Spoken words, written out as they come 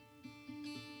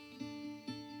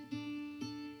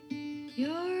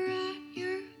You're at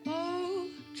your old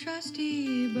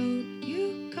trusty boat.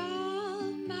 You call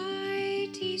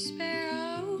mighty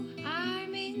sparrow.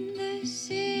 I'm in the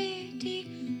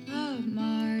city of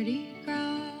Mardi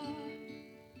Gras.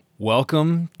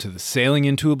 Welcome to the Sailing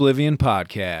into Oblivion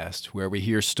podcast, where we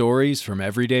hear stories from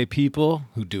everyday people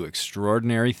who do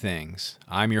extraordinary things.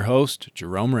 I'm your host,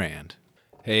 Jerome Rand.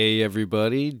 Hey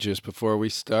everybody, just before we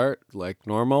start, like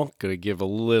normal, gonna give a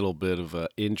little bit of an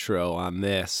intro on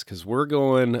this because we're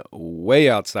going way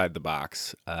outside the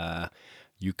box.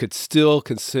 You could still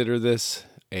consider this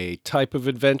a type of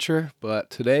adventure,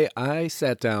 but today I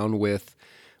sat down with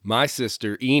my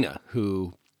sister Ina,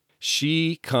 who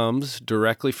she comes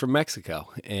directly from Mexico.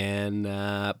 And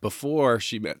before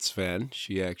she met Sven,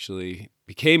 she actually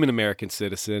became an American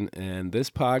citizen, and this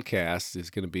podcast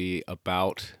is going to be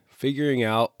about figuring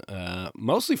out,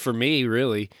 mostly for me,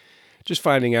 really, just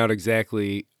finding out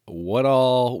exactly what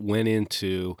all went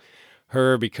into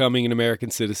her becoming an American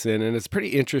citizen. And it's a pretty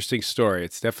interesting story.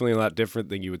 It's definitely a lot different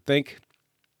than you would think.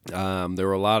 There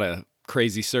were a lot of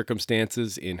crazy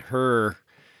circumstances in her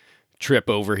trip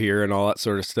over here and all that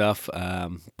sort of stuff.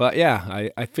 But yeah,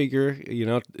 I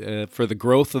figure, for the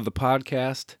growth of the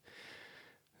podcast,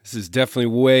 this is definitely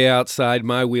way outside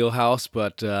my wheelhouse,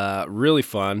 but really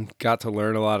fun. Got to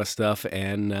learn a lot of stuff,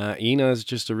 and Ina is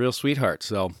just a real sweetheart.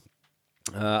 So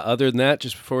other than that,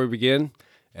 just before we begin,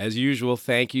 as usual,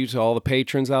 thank you to all the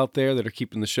patrons out there that are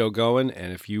keeping the show going.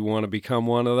 And if you want to become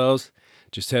one of those,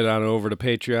 just head on over to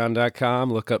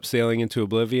patreon.com, look up Sailing into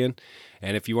Oblivion.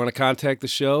 And if you want to contact the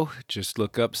show, just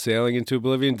look up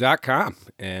sailingintooblivion.com,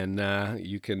 and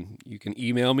you can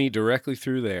email me directly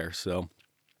through there. So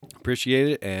appreciate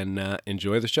it, and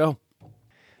enjoy the show.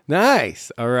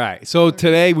 Nice. All right. So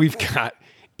today we've got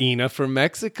Ina from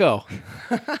Mexico,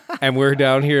 and we're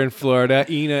down here in Florida.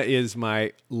 Ina is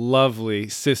my lovely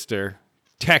sister,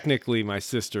 technically my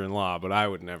sister-in-law, but I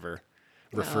would never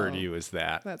refer to you as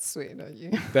that. That's sweet of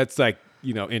you. That's like,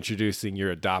 introducing your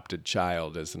adopted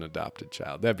child as an adopted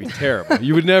child. That'd be terrible.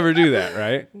 You would never do that,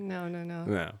 right?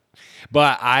 No.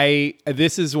 But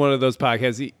this is one of those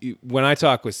podcasts. When I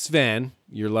talk with Sven,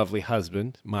 your lovely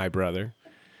husband, my brother,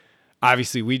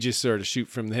 obviously we just sort of shoot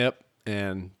from the hip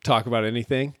and talk about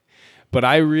anything. But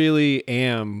I really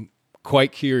am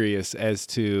quite curious as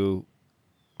to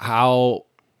how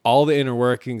all the inner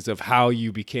workings of how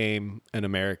you became an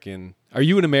American. Are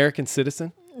you an American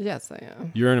citizen? Yes, I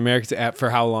am. You're an American for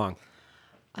how long?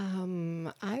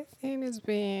 I think it's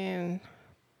been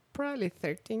probably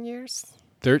 13 years.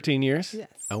 13 years? Yes.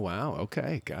 Oh, wow.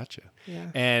 Okay. Gotcha. Yeah.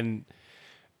 And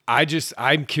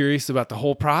I'm curious about the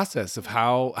whole process of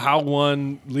how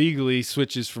one legally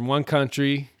switches from one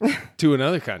country to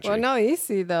another country. Well, not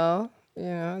easy though.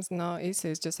 It's not easy.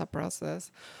 It's just a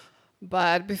process.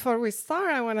 But before we start,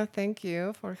 I want to thank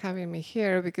you for having me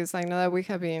here because I know that we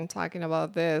have been talking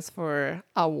about this for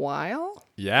a while.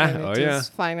 Yeah. And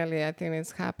finally, I think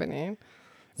it's happening.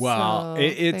 Well, so,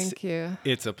 thank you.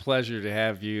 It's a pleasure to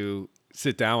have you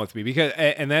sit down with me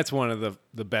and that's one of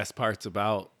the best parts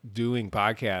about doing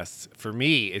podcasts. For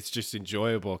me, it's just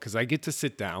enjoyable because I get to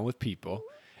sit down with people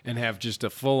and have just a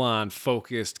full-on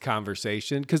focused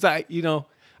conversation. Because I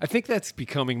think that's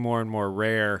becoming more and more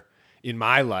rare in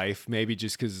my life, maybe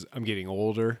just because I'm getting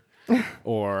older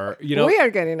or, We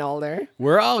are getting older.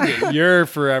 We're all getting, you're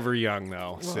forever young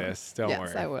though, sis. Don't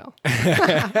worry. Yes, I will.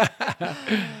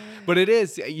 But it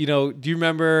is, do you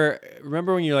remember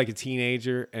when you're like a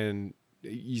teenager and you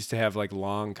used to have like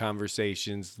long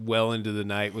conversations well into the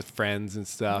night with friends and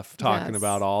stuff, talking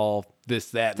about all this,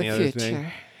 that, and the other thing?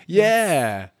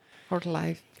 Yeah. For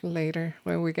life later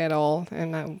when we get old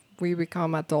and we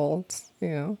become adults,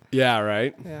 Yeah,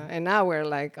 right? Yeah, and now we're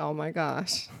like, oh my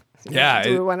gosh. Yeah.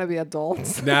 Do we want to be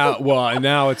adults?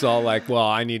 Now it's all like, well,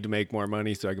 I need to make more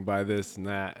money so I can buy this and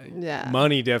that. Yeah.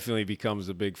 Money definitely becomes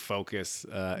a big focus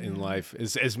in life,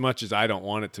 as much as I don't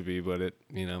want it to be, but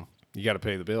you got to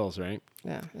pay the bills, right?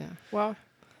 Yeah. Well,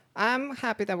 I'm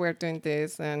happy that we're doing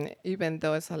this, and even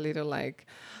though it's a little like,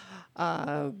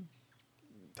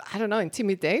 I don't know,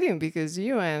 intimidating because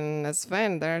you and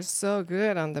Sven, they're so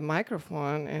good on the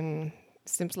microphone, and it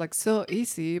seems like so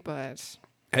easy, but...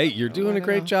 Hey, you're doing a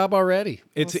great job already.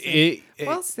 We'll see.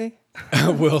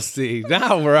 We'll see.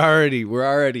 Now we're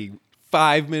already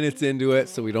 5 minutes into it,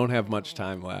 so we don't have much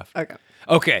time left.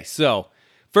 Okay. So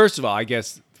first of all, I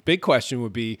guess the big question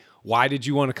would be, why did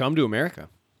you want to come to America?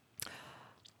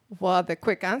 Well, the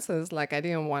quick answer is like, I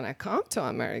didn't want to come to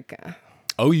America.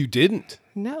 Oh, you didn't?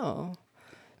 No.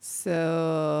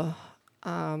 So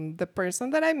the person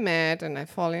that I met and I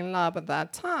fall in love at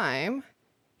that time,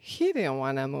 he didn't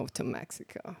want to move to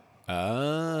Mexico.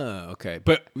 Ah, okay.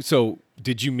 But so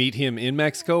did you meet him in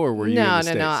Mexico or were you in the No,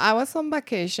 States? I was on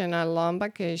vacation, a long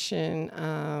vacation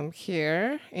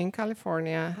here in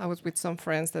California. I was with some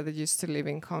friends that used to live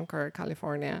in Concord,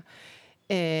 California.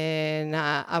 And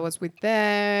I was with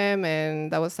them,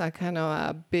 and that was a kind of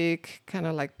a big kind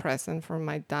of like present from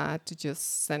my dad to just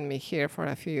send me here for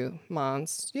a few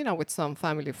months, with some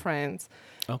family friends.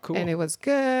 Oh, cool. And it was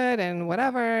good and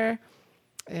whatever.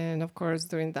 And of course,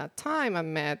 during that time, I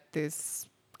met this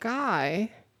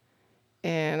guy,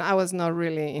 and I was not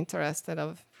really interested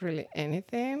of really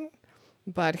anything,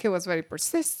 but he was very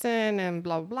persistent and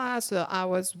blah blah. So I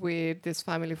was with this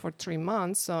family for 3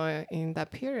 months. So in that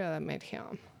period, I met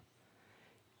him,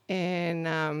 and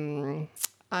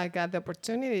I got the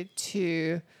opportunity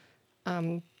to.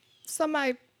 So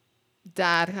my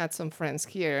dad had some friends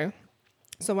here.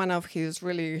 So one of his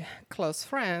really close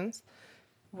friends,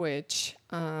 which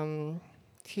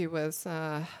he was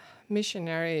a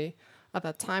missionary at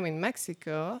that time in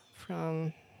Mexico.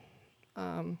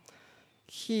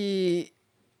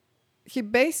 He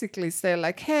basically said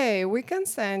like, hey, we can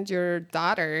send your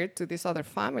daughter to this other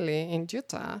family in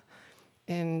Utah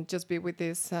and just be with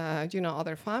this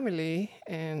other family,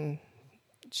 and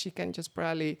she can just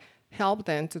probably help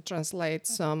them to translate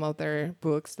some of their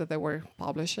books that they were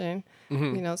publishing.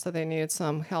 So they needed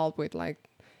some help with like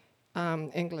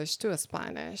English to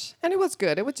Spanish, and it was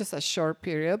good. It was just a short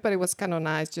period, but it was kind of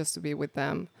nice just to be with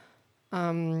them.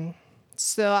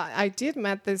 So I did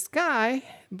met this guy,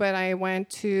 but I went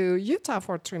to Utah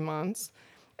for 3 months,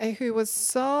 and he was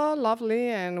so lovely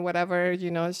and whatever,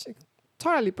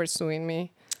 totally pursuing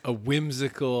me. A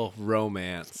whimsical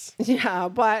romance. Yeah,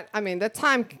 but I mean, the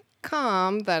time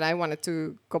come that I wanted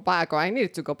to go back, or I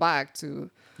needed to go back to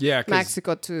Yeah, 'cause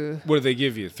Mexico to. what do they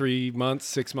give you? 3 months,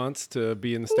 6 months to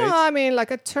be in the States? No, I mean,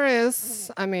 like a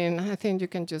tourist, I mean, I think you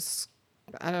can just,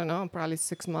 I don't know, probably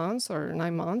 6 months or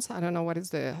 9 months. I don't know what is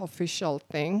the official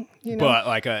thing, But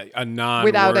like a non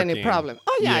without any problem.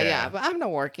 Oh, yeah. But I'm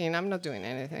not working. I'm not doing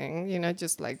anything,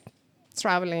 just like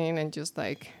traveling and just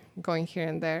like going here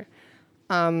and there.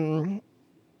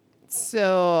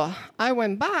 So I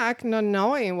went back not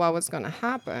knowing what was going to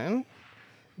happen,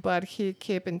 but he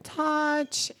kept in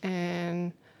touch.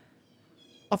 And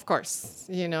of course,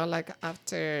 like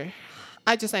after,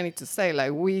 I need to say,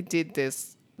 like, we did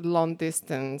this long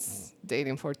distance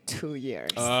dating for 2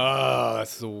 years. Oh,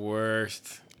 that's the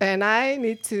worst. And I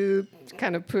need to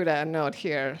kind of put a note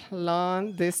here.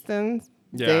 Long distance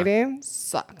Yeah. dating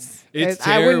sucks. It's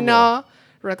I would terrible. not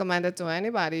recommend it to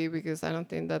anybody because I don't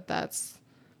think that that's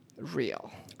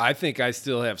real. I think I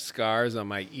still have scars on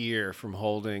my ear from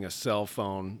holding a cell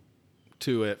phone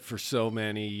to it for so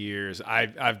many years.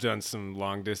 I've done some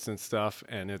long distance stuff,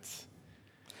 and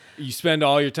you spend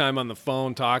all your time on the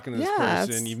phone talking to this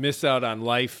person. You miss out on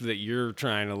life that you're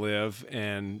trying to live,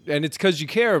 and it's because you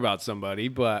care about somebody,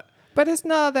 but it's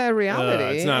not the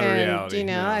reality. it's not a And, reality,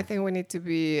 no. I think we need to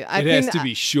be. it has to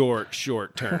be short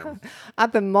term.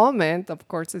 At the moment, of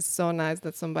course, it's so nice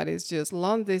that somebody is just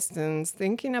long distance,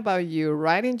 thinking about you,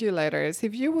 writing you letters.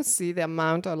 If you would see the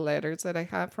amount of letters that I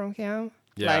have from him,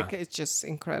 Yeah. like it's just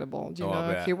incredible.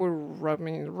 I bet. He would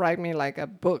write me like a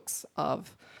books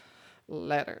of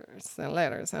letters and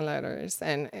letters and letters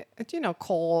and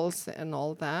calls and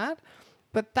all that.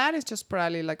 But that is just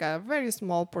probably like a very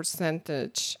small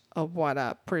percentage of what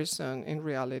a person in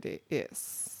reality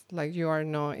is. Like, you are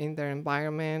not in their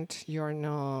environment, you are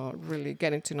not really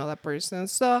getting to know that person.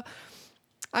 So,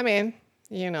 I mean,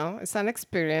 it's an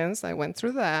experience. I went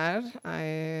through that.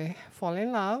 I fall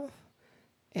in love.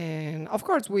 And of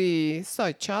course, we saw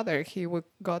each other. He would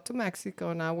go to Mexico,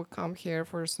 and I would come here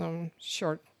for some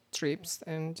short trips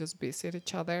and just visit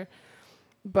each other.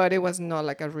 But it was not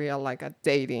like a real, like a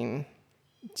dating,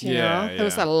 It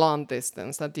was a long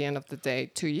distance at the end of the day,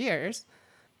 2 years.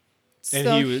 And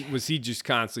So was he just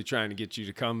constantly trying to get you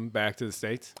to come back to the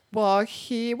States? Well,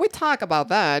 we talk about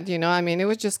that, I mean, it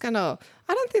was just kind of,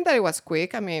 I don't think that it was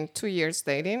quick. I mean, 2 years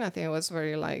dating, I think it was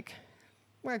very like,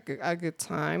 a good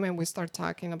time. And we start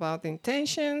talking about the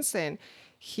intentions, and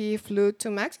he flew to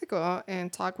Mexico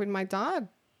and talked with my dad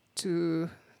to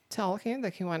tell him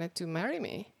that he wanted to marry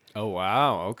me. Oh,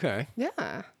 wow. Okay.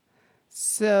 Yeah.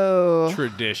 So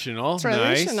Traditional. Nice.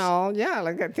 traditional, yeah.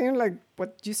 Like, I think like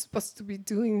what you're supposed to be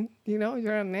doing,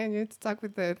 you're a man, you need to talk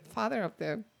with the father of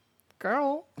the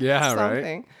girl. Yeah,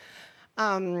 right.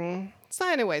 Something. So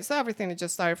anyway, so everything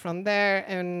just started from there,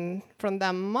 and from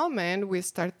that moment we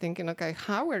start thinking, okay,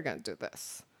 how we're gonna do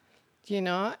this,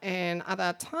 And at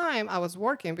that time I was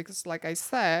working because, like I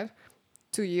said,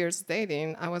 2 years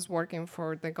dating, I was working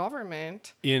for the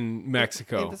government In in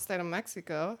Mexico. the state of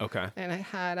Mexico. Okay. And I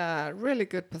had a really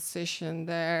good position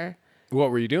there. What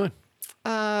were you doing?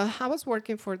 I was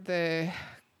working for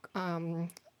um,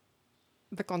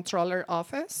 the controller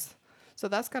office. So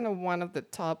that's kind of one of the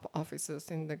top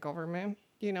offices in the government,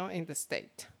 in the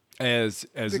state. As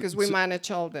Because we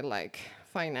manage all the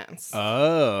finance.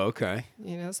 Oh, okay.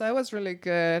 So it was really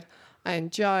good. I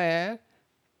enjoy it.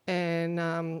 And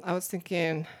I was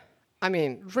thinking,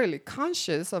 really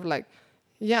conscious of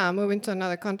I'm moving to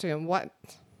another country and what,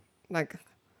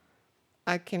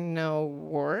 I can now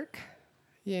work,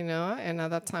 and at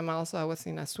that time also I was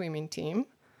in a swimming team.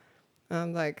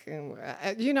 I'm I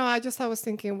was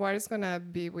thinking what is going to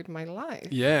be with my life.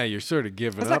 Yeah, you're sort of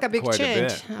giving It's up like a big quite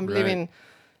change. a bit. I'm Right.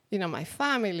 leaving, my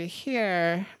family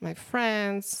here, my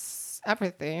friends,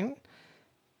 everything.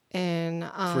 And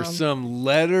For some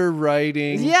letter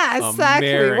writing. yeah,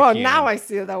 exactly. Well, American. now I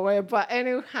see it that way. But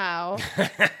anyhow,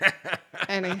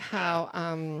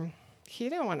 he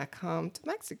didn't want to come to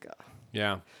Mexico.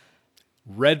 Yeah.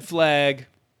 Red flag.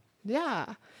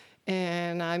 Yeah.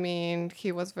 And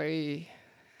he was very,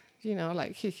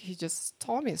 he just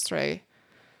told me straight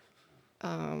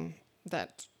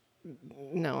that,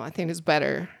 no, I think it's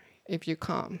better if you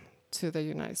come to the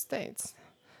United States.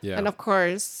 Yeah. And of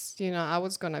course, I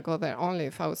was going to go there only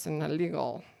if I was in a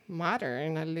legal matter,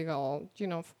 in a legal,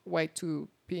 way to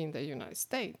be in the United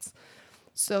States.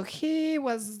 So he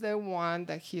was the one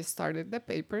that he started the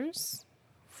papers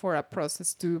for a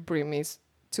process to bring me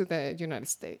to the United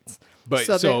States. But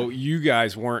so you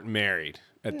guys weren't married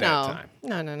at that time.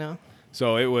 No.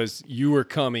 So it was, you were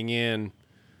coming in.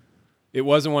 It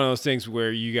wasn't one of those things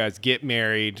where you guys get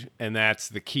married and that's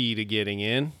the key to getting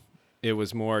in. It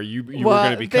was more you were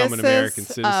going to become an American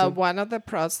citizen. This is one of the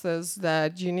process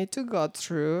that you need to go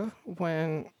through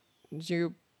when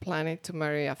you planning to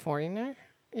marry a foreigner.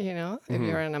 If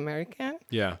you're an American,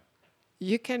 Yeah.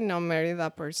 you cannot marry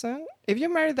that person. If you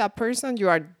marry that person, you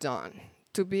are done.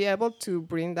 To be able to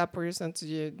bring that person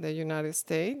to the United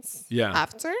States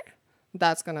after,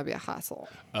 that's going to be a hassle.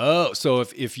 Oh, so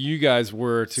if you guys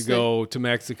were to go to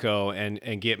Mexico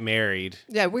and get married.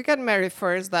 Yeah, we get married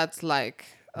first. That's like...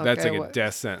 Okay, that's like a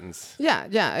death sentence.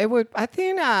 Yeah. It would. I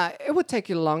think it would take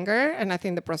you longer, and I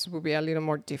think the process would be a little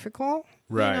more difficult.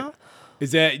 Right.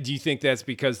 Is that? Do you think that's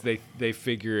because they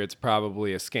figure it's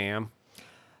probably a scam?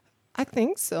 I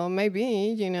think so,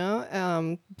 maybe.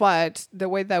 But the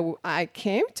way that I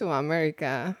came to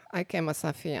America, I came as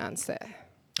a fiance.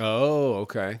 Oh,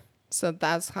 okay. So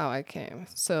that's how I came.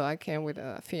 So I came with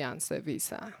a fiance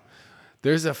visa.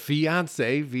 There's a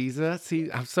fiance visa.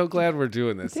 See, I'm so glad we're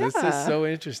doing this. Yeah. This is so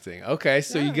interesting. Okay,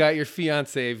 so you got your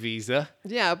fiance visa.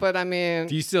 Yeah, but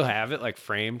Do you still have it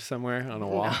framed somewhere on a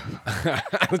wall?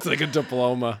 It's like a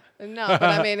diploma. No,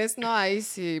 but it's not an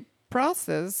easy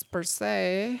process per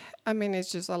se.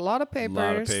 It's just a lot of papers, A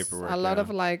lot of paperwork, a lot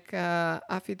of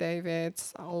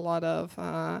affidavits, a lot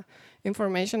of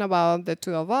information about the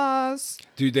two of us.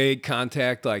 Do they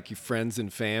contact your friends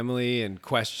and family and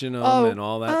question them and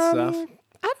all that stuff?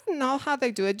 I don't know how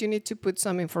they do it. You need to put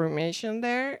some information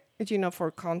there, for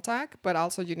contact, but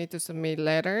also you need to submit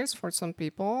letters for some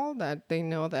people that they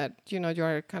know that,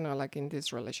 you're kind of in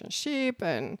this relationship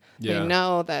and they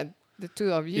know that the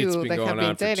two of you, they have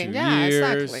been dating. Yeah,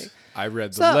 exactly. I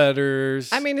read the letters.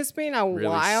 It's been a really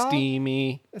while.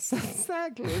 Steamy.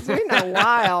 Exactly. It's been a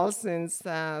while since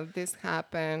this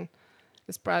happened.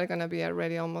 It's probably going to be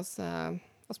already almost,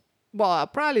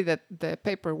 probably the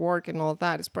paperwork and all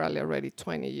that is probably already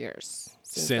 20 years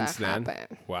since that then.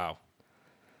 happened. Wow.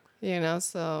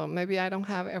 So maybe I don't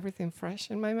have everything fresh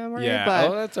in my memory. Yeah.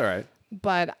 But, that's all right.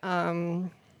 But,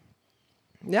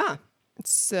 yeah.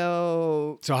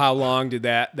 So how long did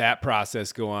that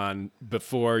process go on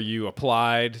before you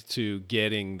applied to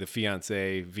getting the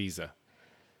fiancé visa?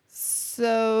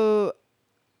 So,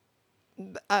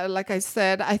 like I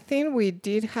said, I think we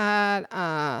did have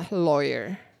a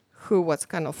lawyer who was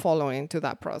kind of following to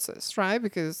that process, right?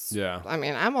 Because,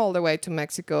 I'm all the way to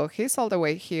Mexico. He's all the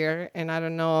way here. And I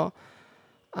don't know.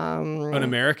 An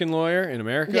American lawyer in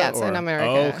America? Yes, in America.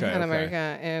 Oh, okay, in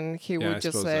America. And he Yeah, I would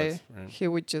just suppose say, that's right. he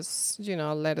would just,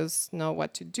 let us know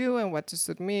what to do and what to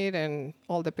submit and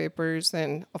all the papers.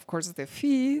 And of course, the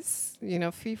fees,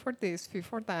 fee for this, fee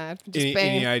for that. Just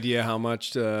Any idea how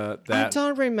much I that?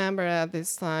 don't remember at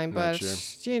this time, Not but,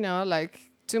 sure.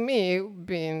 to me,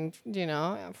 being,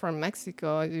 from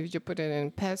Mexico, if you put it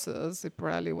in pesos, it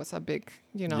probably was a big,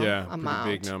 amount.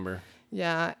 Pretty big number.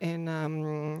 Yeah, and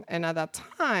at that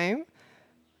time,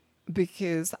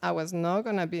 because I was not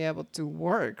gonna be able to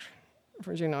work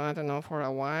for, I don't know, for a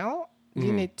while,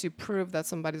 you need to prove that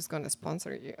somebody's going to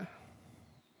sponsor you.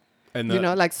 And You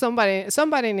know, like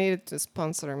somebody needed to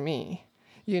sponsor me,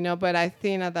 you know, but I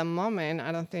think at the moment,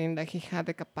 I don't think that he had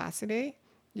the capacity,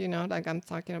 you know, like I'm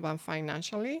talking about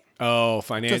financially.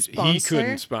 financial. He sponsor.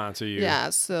 couldn't sponsor you. Yeah,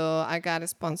 so I got a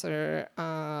sponsor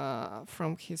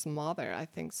from his mother, I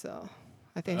think so.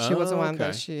 I think she was the one that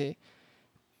okay. she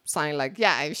signed, like,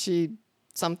 yeah, if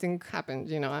something happened,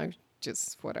 you know, I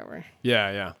just whatever.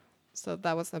 Yeah. So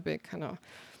that was a big kind of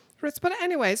risk. But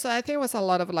anyway, so I think it was a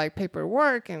lot of like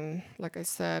paperwork and, like I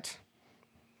said,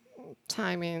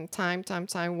 time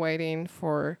waiting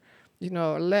for, you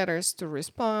know, letters to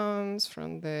respond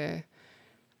from the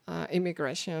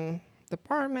immigration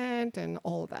department and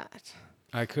all that.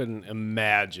 I couldn't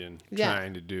imagine Yeah.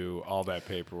 trying to do all that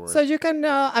paperwork. So you can,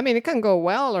 I mean, it can go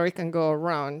well or it can go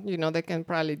wrong. You know, they can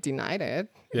probably deny it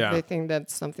Yeah. if they think that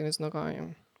something is not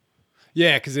going.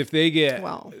 Yeah, because if they get,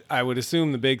 Well. I would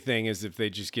assume the big thing is if they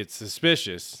just get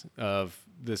suspicious of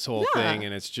this whole Yeah. thing,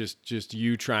 and it's just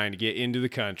you trying to get into the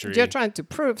country. You're trying to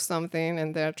prove something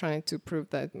and they're trying to prove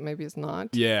that maybe it's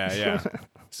not. Yeah.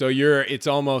 So it's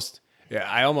almost,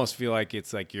 I almost feel like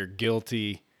it's like you're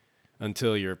guilty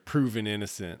until you're proven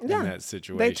innocent in that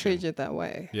situation. They treat it that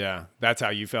way. Yeah, that's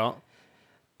how you felt.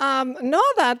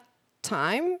 Not that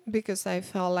time because I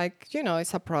felt like, you know,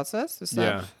 it's a process. It's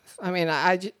Yeah. I mean,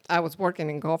 I was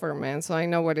working in government, so I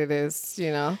know what it is,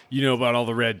 you know. You know about all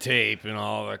the red tape and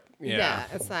all the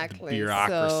Exactly.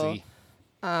 bureaucracy.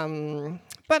 So,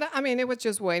 but I mean, it was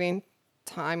just waiting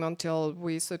time until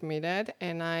we submitted,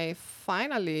 and I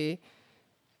finally.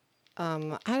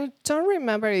 I don't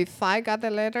remember if I got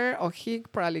the letter or he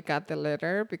probably got the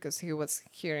letter because he was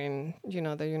here in, you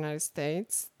know, the United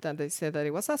States, that they said that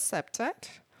it was accepted,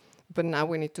 but now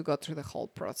we need to go through the whole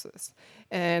process.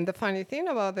 And the funny thing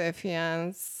about the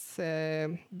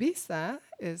fiancé visa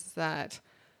is that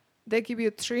they give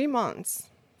you 3 months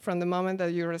from the moment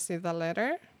that you receive the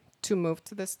letter to move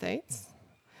to the States.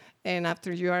 And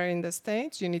after you are in the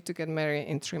States, you need to get married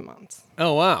in 3 months.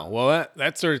 Oh wow. Well,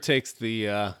 that sort of takes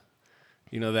the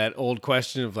you know, that old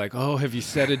question of like, oh, have you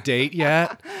set a date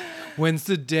yet? When's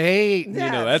the date? You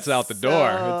know, that's out the door.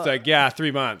 It's like, yeah,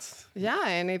 3 months. Yeah,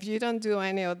 and if you don't do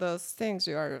any of those things,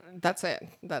 that's it.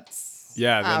 That's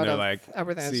Yeah, then out they're of like,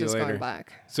 everything see is you just later. going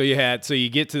back. So you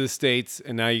get to the States,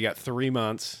 and now you got 3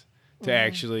 months to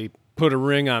actually put a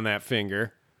ring on that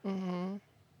finger. Mm-hmm.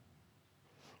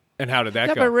 And how did that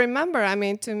Yeah, go? but remember, I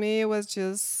mean, to me, it was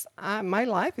just my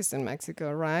life is in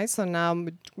Mexico, right? So now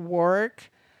work,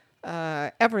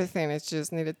 everything is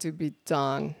just needed to be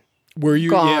done. Were you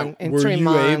gone in 3 able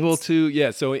months, to?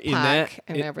 Yeah. So Pack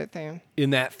and everything. in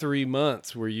that 3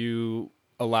 months, were you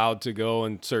allowed to go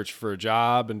and search for a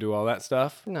job and do all that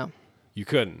stuff? No, You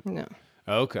couldn't. no,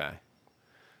 Okay.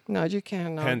 no, you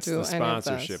cannot Hence do the any of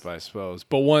sponsorship, those. I suppose.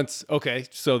 But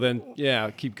so then, yeah,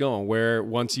 keep going.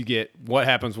 What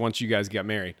happens once you guys get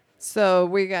married? So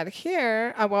we got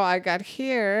here. Well, I got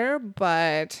here,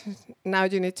 but now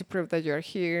you need to prove that you're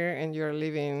here and you're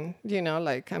living, you know,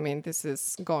 like, I mean, this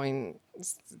is going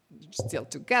still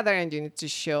together and you need to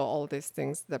show all these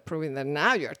things that proving that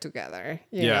now you're together,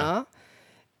 you Yeah. know?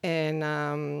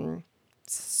 And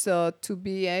so to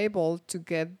be able to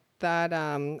get that,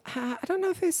 I don't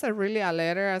know if it's really a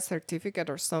letter, a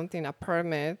certificate or something, a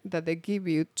permit that they give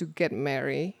you to get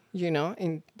married, you know,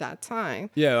 in that time.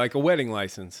 Yeah, like a wedding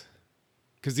license.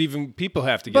 Because even people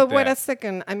have to get But that. wait a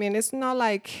second. I mean, it's not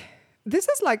like this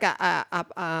is like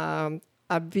a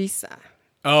visa.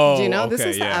 Oh, You know, okay, this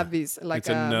is yeah. a visa, like It's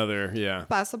a another, yeah.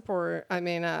 passport. I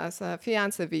mean, as a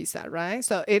fiance visa, right?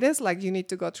 So it is like you need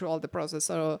to go through all the process.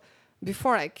 So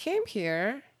before I came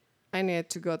here, I needed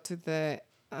to go to the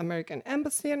American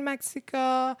Embassy in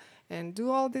Mexico and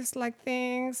do all these like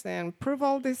things and prove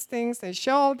all these things and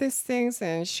show all these things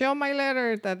and show my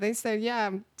letter that they said,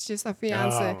 yeah, she's a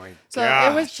fiance. Oh, my so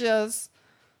it was gosh. just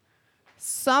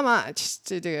so much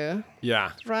to do,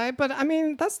 Yeah. right? But I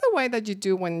mean, that's the way that you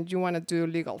do when you want to do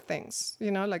legal things,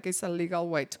 you know, like it's a legal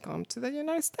way to come to the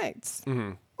United States.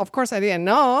 Mm-hmm. Of course, I didn't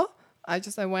know. I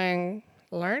went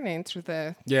learning through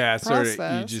the Yeah, sort of.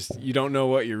 process. You don't know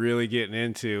what you're really getting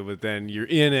into, but then you're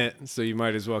in it, so you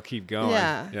might as well keep going.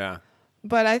 Yeah. Yeah.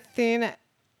 But I think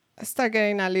I start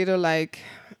getting a little like,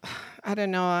 I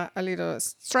don't know, a little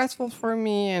stressful for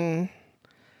me. And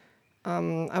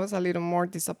I was a little more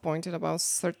disappointed about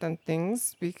certain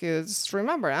things because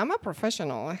remember, I'm a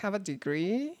professional. I have a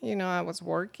degree. You know, I was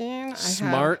working.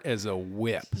 Smart as a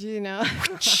whip. You know.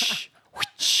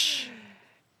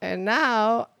 And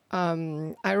now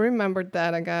I remembered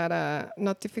that I got a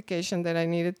notification that I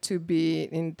needed to be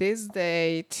in this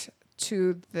date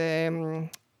to the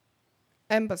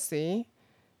embassy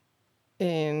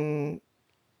in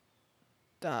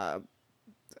the,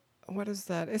 what is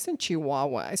that? It's in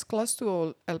Chihuahua. It's close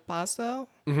to El Paso,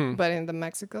 but in the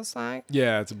Mexico side,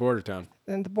 Yeah, it's a border town.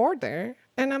 in the border.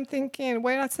 And I'm thinking,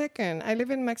 wait a second. I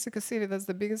live in Mexico City. That's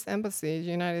the biggest embassy in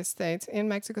the United States in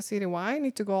Mexico City. Why I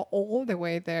need to go all the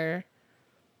way there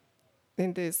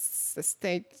in this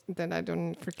state that I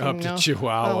don't freaking Up to know?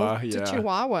 Chihuahua, To yeah.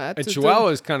 Chihuahua. And to do- Chihuahua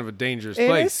is kind of a dangerous It is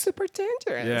place. super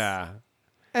dangerous. Yeah.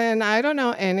 And I don't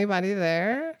know anybody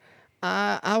there.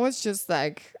 I was just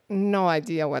like, no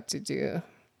idea what to do.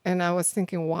 And I was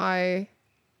thinking, why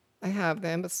I have the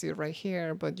embassy right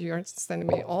here, but you're sending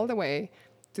me all the way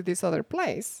to this other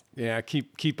place. Yeah,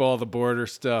 keep all the border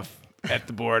stuff at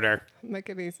the border. Make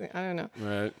it easy. I don't know.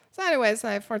 Right. So anyways,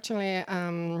 I fortunately,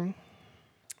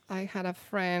 I had a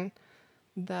friend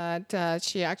that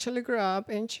she actually grew up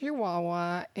in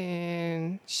Chihuahua,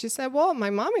 and she said, well, my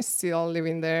mom is still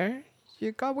living there.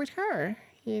 You go with her,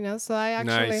 so I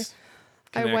actually, Nice.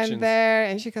 I went Connections. there,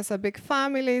 and she has a big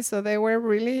family, so they were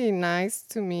really nice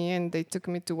to me, and they took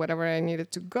me to whatever I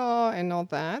needed to go and all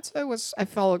that. So I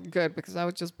felt good because I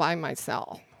was just by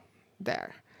myself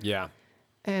there. Yeah.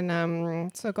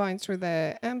 And so going through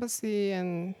the embassy,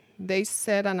 and they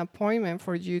set an appointment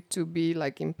for you to be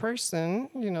like in person,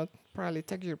 probably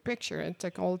take your picture and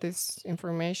take all this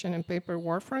information and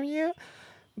paperwork from you.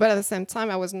 But at the same time,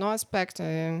 I was not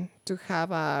expecting to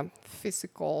have a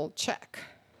physical check,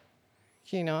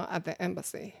 at the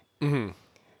embassy. Mm-hmm.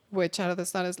 Which out of the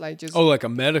start is like just... Oh, like a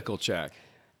medical check.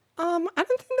 I don't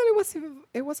think that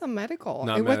it was a medical.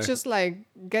 Not it medical. was just like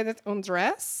get it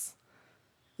undressed,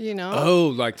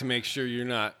 Oh, like to make sure you're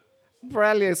not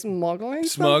probably smuggling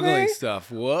smuggling something.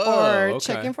 stuff. Whoa. Or okay.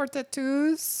 checking for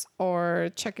tattoos,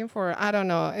 or checking for, I don't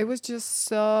know. It was just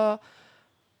so,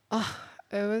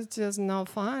 it was just no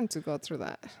fun to go through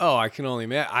that. Oh, I can only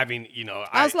imagine. I mean,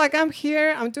 I was like, I'm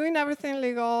here, I'm doing everything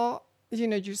legal.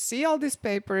 You see all these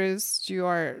papers, you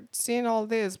are seeing all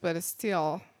this, but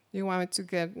still, you want me to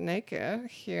get naked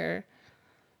here.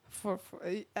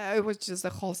 It was just the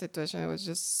whole situation. It was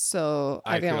just so,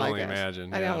 I didn't can like only it.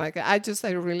 imagine, I didn't yeah. like it.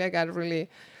 I got really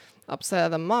upset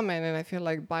at the moment, and I feel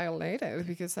like violated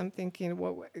because I'm thinking,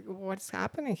 what's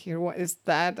happening here? What is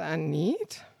that a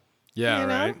need? Yeah, you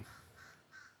know? right.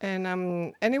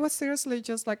 And it was seriously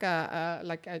just like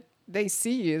they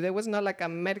see you. There was not like a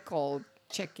medical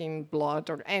checking blood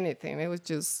or anything. It was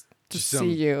just to Just see some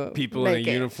you people in a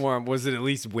naked. uniform. Was it at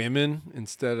least women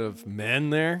instead of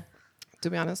men there? To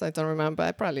be honest, I don't remember.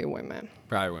 Probably women.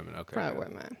 Probably women. Okay. Probably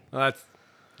good. women. Well, that's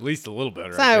at least a little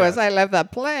better. So anyways, I left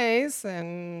that place,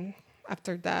 and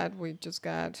after that,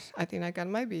 I think I got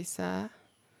my visa,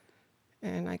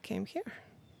 and I came here.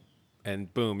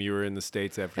 And boom, you were in the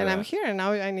States after And that. I'm here, and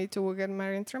now I need to get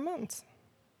married in 3 months.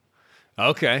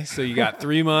 Okay, so you got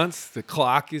 3 months. The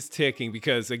clock is ticking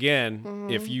because, again,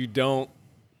 if you don't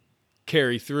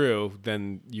carry through,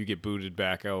 then you get booted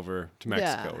back over to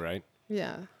Mexico, Yeah. right?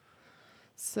 Yeah.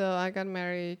 So I got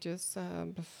married just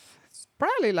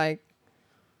probably like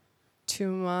 2.5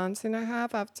 months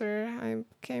after I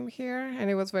came here,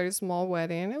 and it was a very small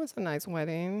wedding. It was a nice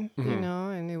wedding,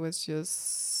 and it was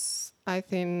just, I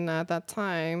think at that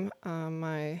time,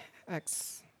 my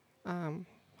ex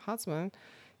husband,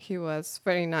 he was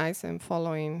very nice and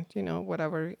following,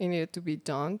 whatever it needed to be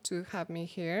done to have me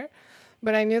here.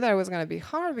 But I knew that it was going to be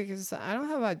hard because I don't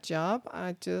have a job.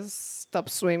 I just stopped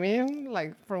swimming,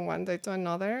 like from one day to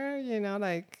another,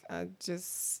 like I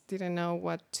just didn't know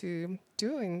what to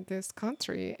do in this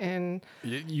country. And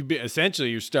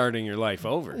Essentially, you're starting your life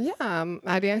over. yeah,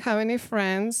 I didn't have any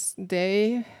friends.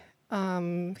 He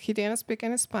didn't speak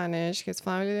any Spanish. His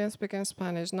family didn't speak any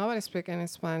Spanish. Nobody speak any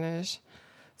Spanish.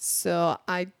 So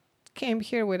I came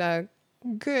here with a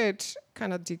good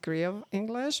kind of degree of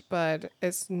English, but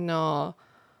it's not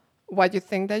what you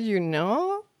think that you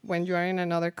know when you are in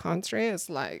another country. It's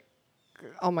like,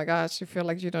 oh my gosh, you feel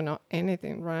like you don't know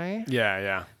anything, right? Yeah,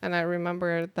 yeah. And I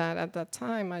remember that at that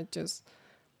time,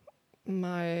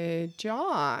 my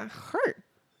jaw hurt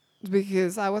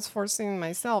because I was forcing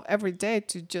myself every day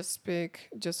to just speak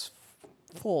just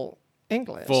full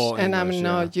English. And I'm English,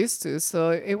 not used to. So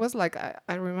it was like,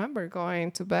 I remember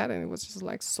going to bed and it was just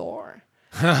like sore.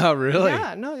 Really?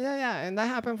 Yeah. And that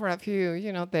happened for a few,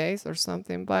 days or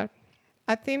something. But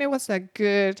I think it was a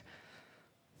good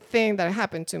thing that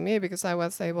happened to me because I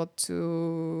was able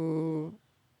to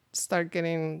start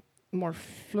getting more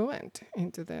fluent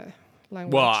into the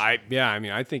language. Well,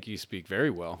 I think you speak very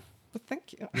well. But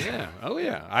thank you. Yeah. Oh,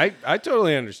 yeah. I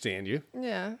totally understand you.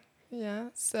 Yeah.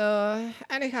 So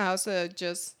anyhow, so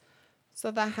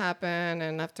that happened,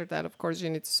 and after that, of course, you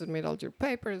need to submit all your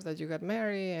papers that you got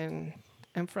married,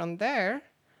 and from there,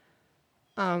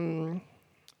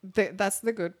 that's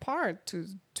the good part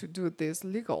to do this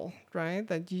legal, right?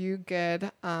 That you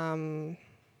get, I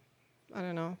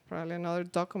don't know, probably another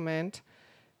document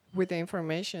with the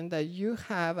information that you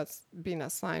have been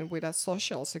assigned with a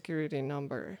social security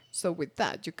number. So with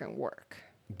that, you can work.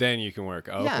 Then you can work.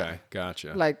 Okay, Yeah.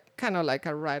 gotcha. Like kind of like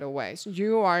a right away. So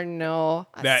you are no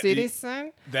a That-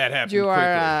 citizen. that happened You quickly.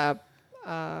 are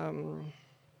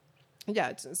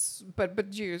yeah,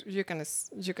 but you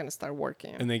can start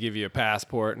working. And they give you a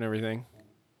passport and everything.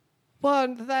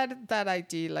 Well, that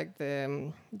ID, like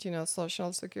the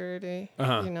social security,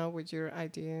 Uh-huh. with your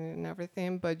ID and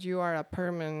everything, but you are a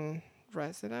permanent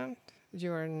resident.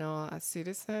 You are not a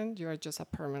citizen. You are just a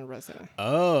permanent resident.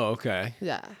 Oh, okay.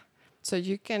 Yeah. So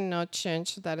you cannot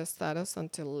change that status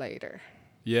until later.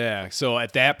 Yeah. So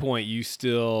at that point, you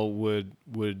still would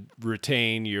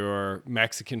retain your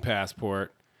Mexican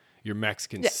passport, your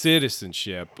Mexican Yes.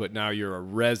 citizenship, but now you're a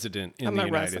resident in I'm the a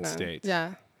United resident. States.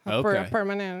 Yeah. A Okay.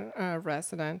 permanent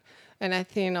resident. And I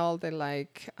think all the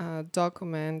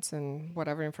documents and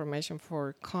whatever information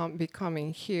for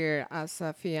becoming here as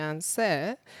a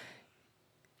fiancé,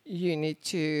 you need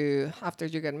to, after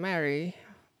you get married,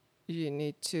 you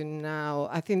need to now,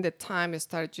 I think the time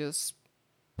starts just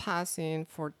passing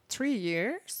for 3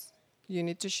 years. You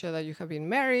need to show that you have been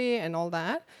married and all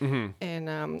that. Mm-hmm.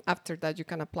 And after that, you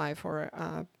can apply for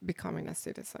becoming a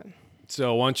citizen.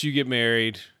 So once you get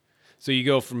married, so you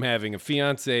go from having a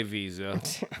fiancé visa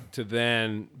to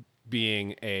then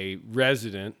being a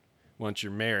resident once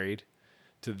you're married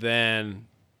to then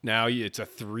now it's a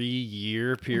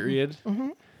 3-year period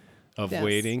of Yes.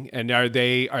 waiting. And are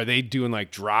they doing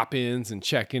like drop-ins and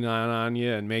checking on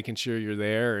you and making sure you're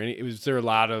there? Or was there a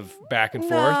lot of back and No,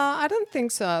 forth? I don't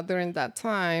think so during that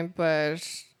time. But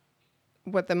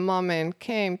when the moment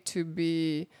came to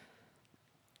be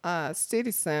a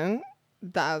citizen,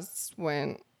 that's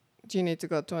when you need to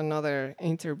go to another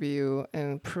interview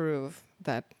and prove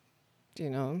that,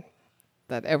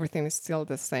 that everything is still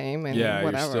the same and Yeah,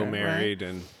 whatever. you're still right? married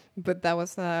and But that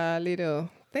was a little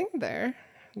thing there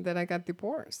that I got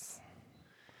divorced.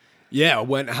 yeah.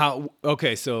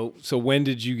 So when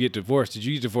did you get divorced? Did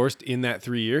you get divorced in that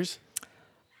 3 years?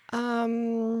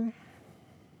 Let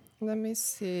me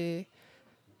see.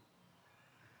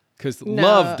 Because No,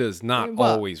 love does not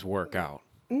well- always work out.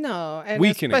 No, and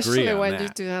We can agree especially on when you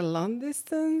that. do a long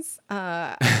distance,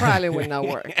 probably would not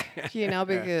work.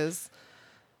 Because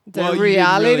the Well, you didn't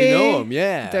reality, really know 'em,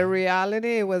 yeah. the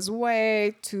reality was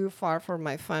way too far from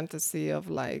my fantasy of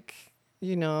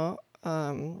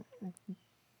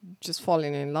just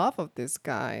falling in love with this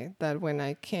guy. That when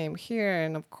I came here,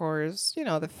 and of course,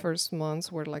 the first months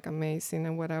were like amazing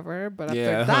and whatever, but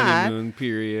Yeah, after that, honeymoon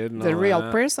period. And the all real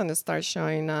that. person starts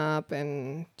showing up,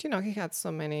 and he had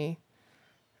so many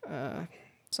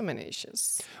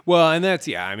issues. Well, and that's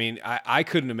I mean, I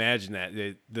couldn't imagine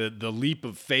that the leap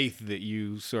of faith that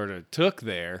you sort of took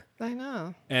there. I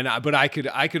know. But I could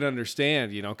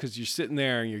understand, because you're sitting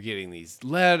there and you're getting these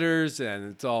letters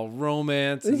and it's all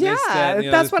romance. And Yeah, this, that, and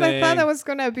the that's other what I thought thing. it was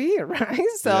gonna be, right?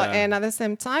 So, Yeah. and at the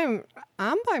same time,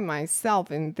 I'm by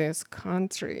myself in this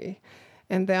country,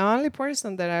 and the only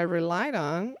person that I relied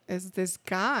on is this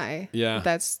guy. Yeah.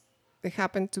 It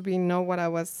happened to be not what I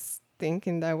was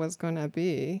thinking that was gonna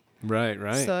be. Right.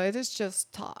 So it is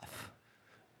just tough.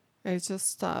 It's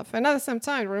just tough. And at the same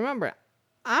time, remember,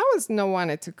 I was not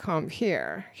wanted to come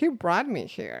here. He brought me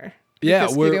here. Yeah,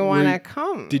 Because he didn't want to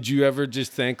come. Did you ever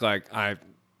just think like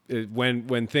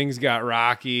when things got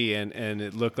rocky and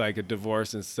it looked like a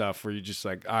divorce and stuff, were you just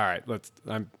like, all right,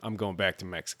 I'm going back to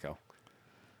Mexico?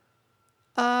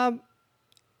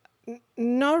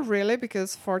 Not really,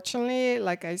 because fortunately,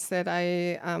 like I said,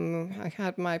 I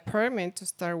had my permit to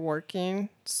start working.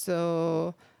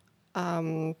 So,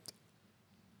 I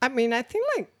think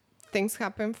like things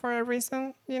happen for a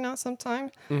reason,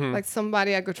 sometimes. Like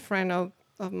a good friend of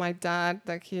my dad,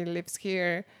 that he lives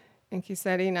here, and he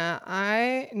said, Ina,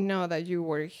 I know that you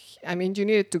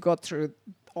needed to go through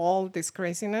all this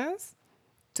craziness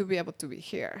to be able to be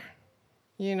here.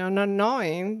 Not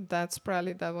knowing that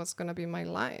was going to be my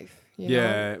life.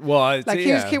 Yeah. Well, Like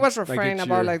he was referring it's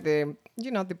about your- like the,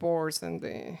 divorce and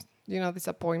the,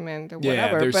 disappointment or Yeah,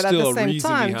 whatever. there's But at still the a same reason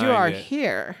time, you behind are it.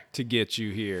 here. to get you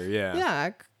here. Yeah.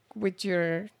 Yeah. With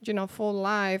your, full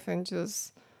life and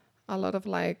just a lot of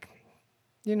ahead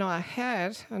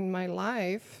in my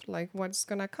life, like what's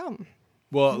going to come.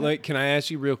 Well, like, can I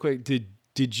ask you real quick?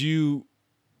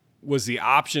 Was the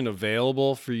option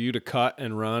available for you to cut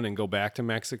and run and go back to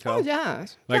Mexico? Oh, yeah.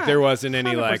 Like yeah, there wasn't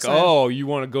any like, 100%. oh, you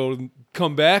want to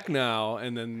come back now,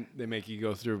 and then they make you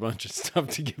go through a bunch of stuff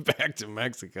to get back to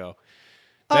Mexico.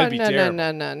 That'd be no,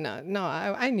 terrible. no.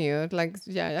 I knew. Like,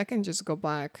 yeah, I can just go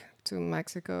back to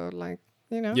Mexico, like,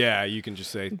 you know. Yeah, you can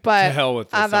just say, to But hell with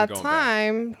this, at I'm that going back.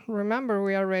 time, remember,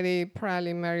 we already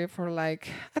probably married for like,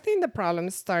 I think the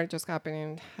problems started just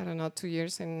happening, I don't know, 2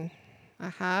 years and a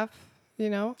half, you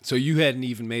know. So you hadn't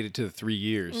even made it to the 3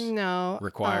 years No.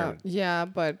 required. Yeah,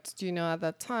 but, you know, at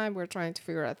that time, we're trying to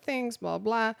figure out things, blah,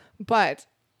 blah. But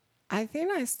I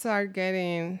think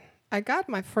I got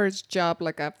my first job,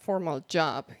 like a formal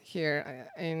job here.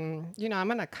 And, you know,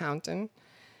 I'm an accountant.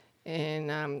 And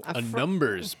A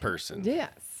numbers person.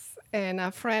 yes. And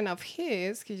a friend of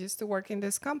his, he used to work in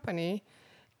this company.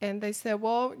 And they said,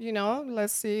 well, you know,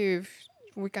 let's see if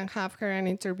we can have her an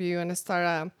interview and start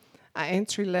a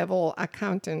entry level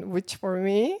accountant, which for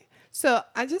me, so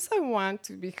I want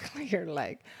to be clear,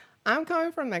 like, I'm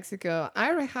coming from Mexico. I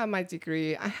already have my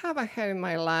degree. I have a head in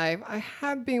my life. I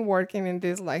have been working in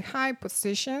these like high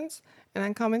positions, and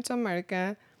I'm coming to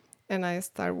America, and I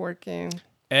start working.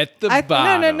 At the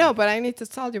bottom. No. But I need to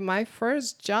tell you, my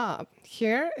first job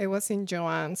here, it was in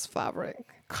Joann's Fabric,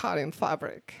 cotton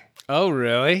fabric, Oh,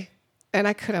 really? and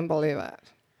I couldn't believe it.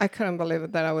 I couldn't believe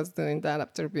it that I was doing that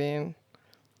after being.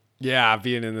 Yeah,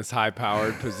 being in this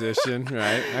high-powered position,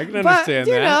 right? I can But understand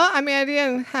you that. know, I mean, I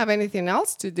didn't have anything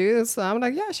else to do, so I'm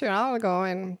like, yeah, sure, I'll go,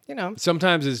 and you know.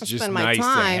 Sometimes it's just spend my nice to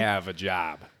time. have a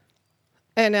job.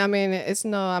 And I mean,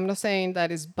 I'm not saying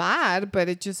that it's bad, but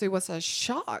it was a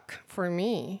shock for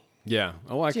me. Yeah.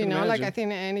 Oh, I can You know, imagine. like I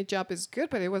think any job is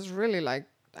good, but it was really like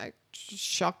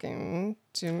shocking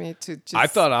to me to just. I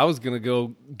thought I was going to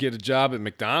go get a job at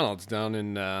McDonald's down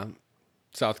in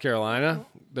South Carolina.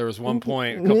 There was one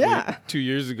point a couple Yeah. 2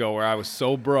 years ago where I was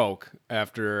so broke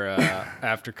after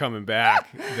after coming back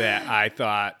that I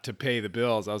thought to pay the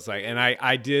bills. I was like, and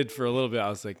I did for a little bit. I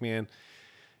was like, man,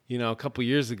 you know, a couple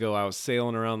years ago I was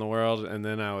sailing around the world, and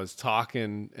then I was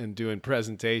talking and doing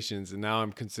presentations, and now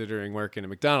I'm considering working at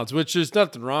McDonald's, which there's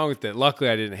nothing wrong with it. Luckily,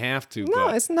 I didn't have to. No,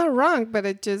 but it's not wrong, but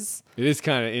it just. it is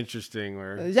kind of interesting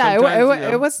where Yeah, sometimes, you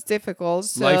know, it was difficult.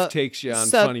 So, life takes you on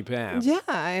funny paths. Yeah,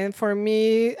 and for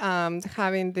me,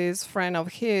 having this friend of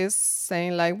his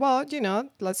saying like, well, you know,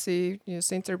 let's see,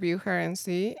 just interview her and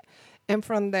see. And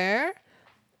from there,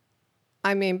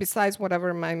 I mean, besides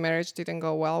whatever, my marriage didn't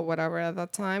go well, whatever at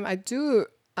that time,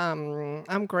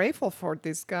 I'm grateful for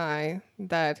this guy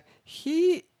that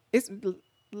he is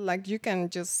like, you can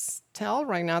just tell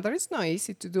right now that it's not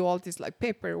easy to do all this like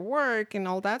paperwork and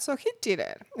all that. So he did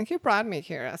it, and he brought me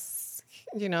here as,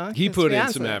 you know, He his put in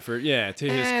fiance. some effort, yeah, to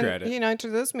his And, credit. you know,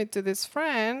 introduced me to this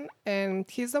friend, and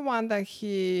he's the one that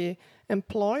he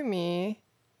employed me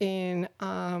in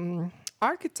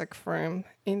architect firm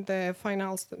in the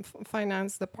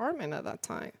finance department at that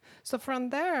time. So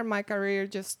from there, my career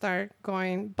just started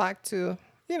going back to,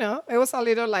 you know, it was a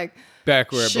little like,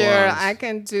 Back where it sure, belongs. I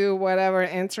can do whatever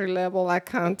entry level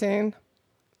accounting,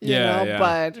 you Yeah, know, yeah.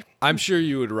 but I'm sure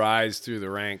you would rise through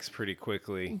the ranks pretty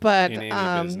quickly But, in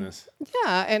any business.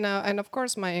 yeah, and of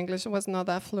course my English was not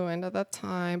that fluent at that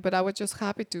time, but I was just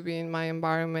happy to be in my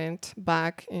environment,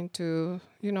 back into,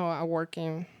 you know, a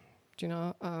working, you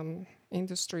know,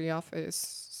 industry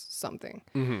office, something.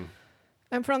 Mm-hmm.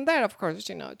 And from there, of course,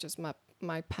 you know, just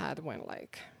my path went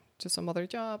like to some other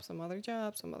job,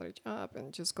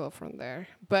 and just go from there.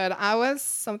 But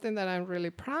something that I'm really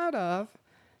proud of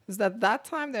is that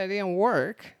time that I didn't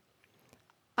work,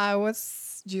 I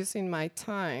was using my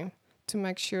time to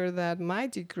make sure that my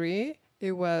degree,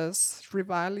 it was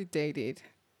revalidated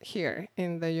here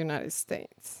in the United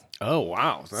States. Oh,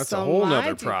 wow. That's a So whole my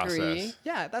nother degree- process.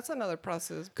 Yeah, that's another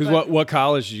process. Because but- what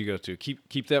college did you go to?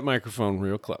 Keep that microphone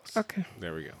real close. Okay.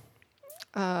 There we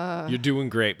go. You're doing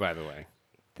great, by the way.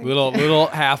 Thank Little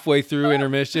halfway through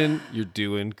intermission, you're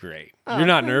doing great. Oh, You're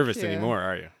not thank nervous you. anymore,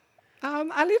 are you? A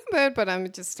little bit, but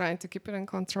I'm just trying to keep it in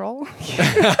control.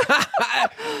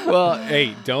 Well,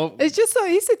 hey, don't. It's just so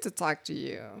easy to talk to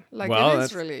you. Like, Well, it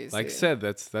that's is really easy. like I said,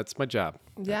 that's my job.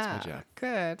 Yeah, That's my job.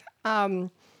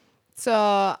 good. So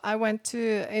I went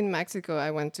in Mexico,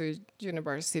 I went to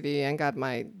university and got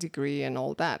my degree and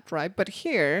all that, right? But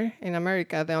here in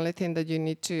America, the only thing that you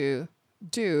need to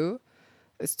do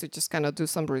is to just kind of do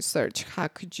some research. How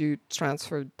could you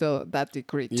transfer that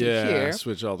degree to Yeah, here?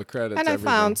 switch all the credits. And I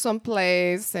everything. found some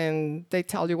place, and they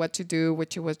tell you what to do,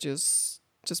 which was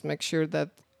just make sure that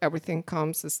everything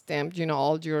comes stamped, you know,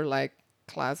 all your like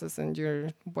classes and your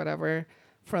whatever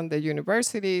from the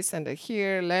universities, and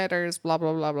here letters, blah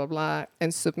blah blah blah blah,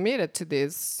 and submit it to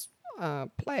this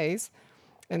place,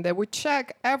 and they would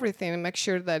check everything and make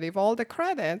sure that if all the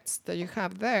credits that you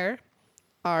have there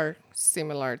are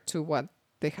similar to what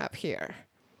they have here.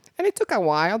 And it took a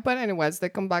while, but anyways, they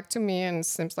come back to me, and it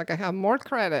seems like I have more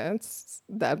credits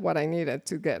than what I needed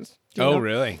to get. Oh,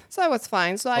 really? So I was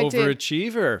fine. So I did.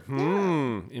 Overachiever.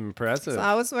 Impressive. So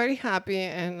I was very happy,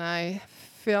 and I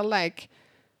feel like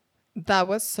that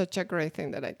was such a great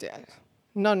thing that I did,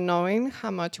 not knowing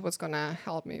how much it was gonna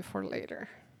help me for later.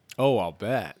 Oh, I'll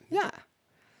bet. Yeah.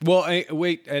 Well,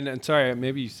 wait, and sorry,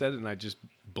 maybe you said it and I just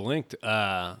blinked.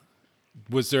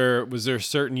 Was there a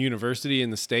certain university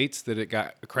in the States that it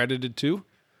got accredited to?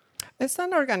 It's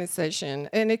an organization,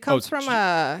 and it comes from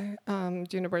a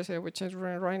university, which is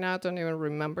right now I don't even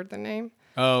remember the name.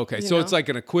 Oh, okay. You So it's know? like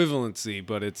an equivalency,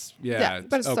 but it's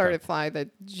But it's okay. certified that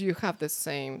you have the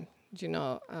same,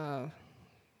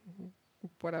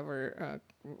 whatever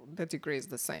the degree is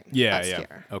the same. Yeah, as yeah.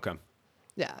 Here. Okay.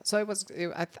 Yeah. So it was.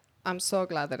 I'm so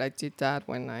glad that I did that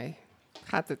when I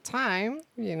had the time,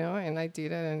 and I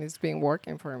did it, and it's been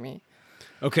working for me.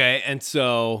 Okay, and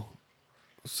so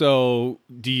do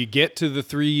you get to the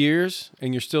 3 years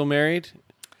and you're still married?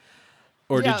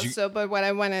 Or yeah. did you? So, but what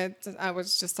I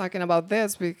was just talking about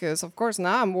this because, of course,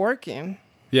 now I'm working.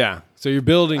 Yeah. So you're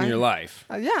building your life.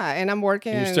 Yeah, and I'm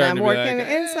working. You're And starting I'm to be working like,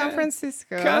 in San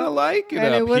Francisco. Kind of like it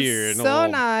and up it was here in so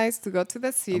old nice to go to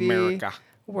the city. America.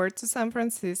 Work to San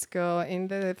Francisco in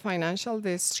the financial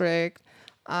district.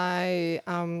 I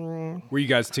Were you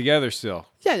guys together still?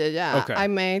 yeah. Okay. I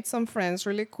made some friends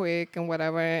really quick and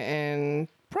whatever, and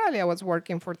probably I was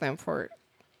working for them for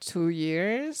 2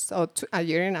 years or a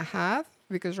year and a half.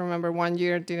 Because remember, 1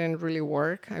 year didn't really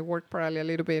work. I worked probably a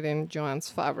little bit in Joann's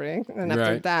Fabric. And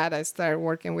after Right. that, I started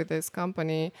working with this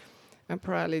company. And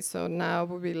probably, so now it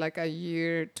would be like a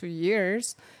year, 2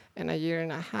 years, and a year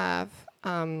and a half.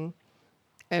 And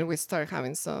we start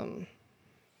having some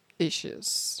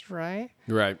issues, right?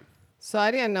 Right. So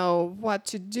I didn't know what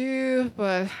to do,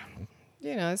 but,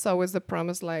 it's always the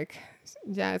promise like,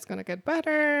 yeah, it's going to get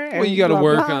better. Well, and you got to blah,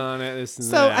 work blah. on it. This and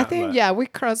So that, I think, but- yeah, we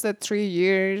crossed the 3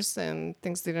 years and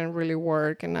things didn't really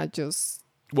work. And I just.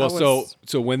 Well, I was-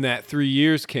 so when that 3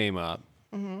 years came up,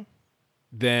 Mm-hmm.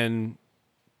 then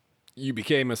you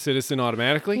became a citizen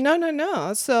automatically?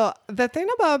 No. So the thing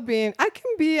about I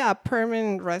can be a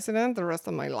permanent resident the rest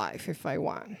of my life if I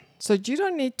want. So you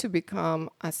don't need to become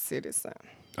a citizen.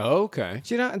 Oh, okay.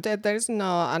 You don't. There's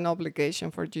no an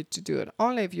obligation for you to do it.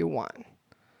 Only if you want.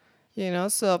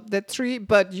 So the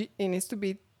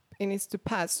it needs to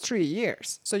pass 3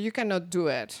 years. So you cannot do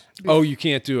it. Oh, you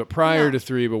can't do it prior No. to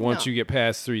 3, but once No. you get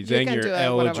past 3, then can you're do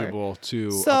it, whatever. eligible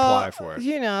to So, apply for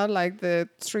it. like the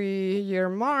 3-year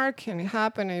mark, and it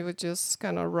happened. It was just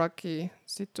kind of rocky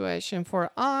situation for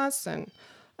us, and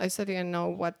I said I didn't know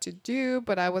what to do,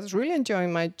 but I was really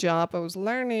enjoying my job. I was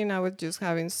learning. I was just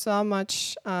having so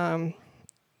much fun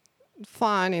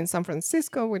in San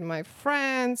Francisco with my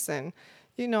friends, and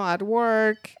at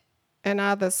work. And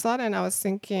all of a sudden, I was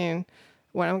thinking,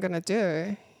 what I'm gonna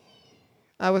do.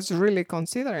 I was really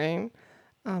considering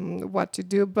what to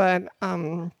do, but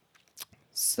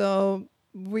so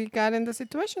we got in the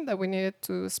situation that we needed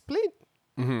to split,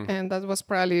 and that was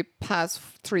probably past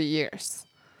 3 years.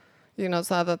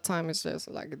 So at that time it's just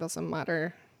like it doesn't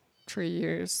matter, 3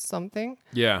 years something.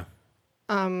 Yeah.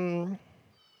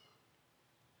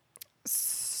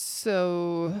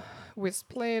 So we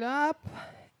split up,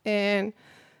 and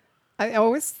I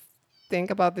always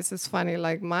think about this is funny.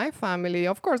 Like my family,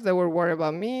 of course, they were worried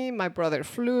about me. My brother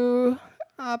flew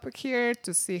up here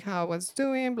to see how I was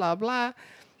doing, blah blah.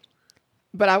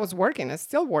 But I was working. I was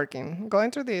still working,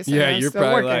 going through this. Yeah, and I'm you're still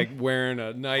probably working. like wearing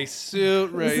a nice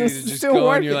suit, ready to just Still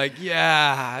go, and you're working. like,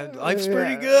 yeah, life's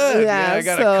pretty Yeah. good. Yeah, Yeah, I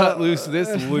got to so- cut loose this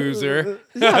loser.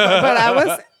 Yeah, but I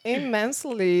was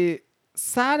immensely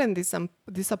sad and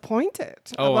disappointed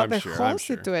Oh, about I'm the sure, whole I'm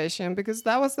sure. situation because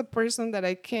that was the person that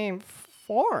I came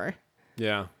for.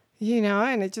 Yeah.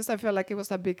 And I felt like it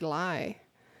was a big lie.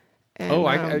 And, Oh,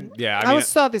 yeah. I mean, was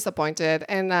so disappointed.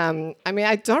 And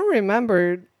I don't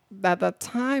remember at that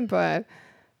time, but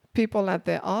people at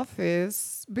the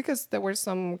office, because there were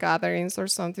some gatherings or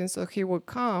something, so he would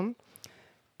come.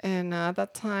 And at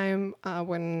that time,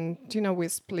 when, we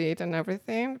split and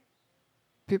everything,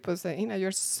 people say,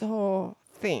 you're so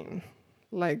thin,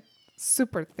 like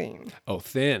super thin. oh,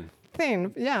 thin.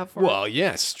 Thin, yeah. For Well,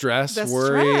 yeah, stress, the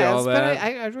worry, stress, all that. But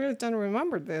I really don't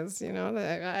remember this,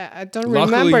 I don't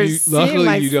Luckily, remember you, seeing luckily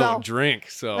myself. you don't drink,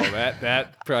 so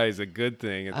that probably is a good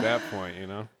thing at that point,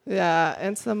 Yeah,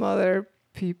 and some other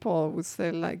people would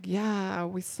say like, yeah,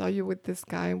 we saw you with this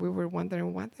guy and we were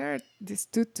wondering why these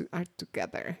two are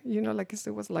together. Like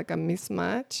it was like a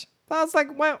mismatch. So I was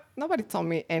like, well, nobody told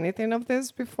me anything of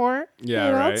this before.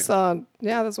 Yeah, right. So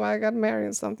yeah, that's why I got married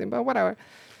or something, but whatever.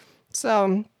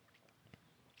 So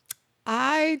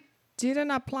I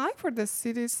didn't apply for the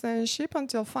citizenship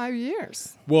until 5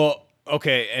 years. Well,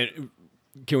 okay, and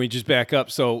can we just back up?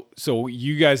 So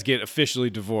you guys get officially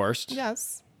divorced,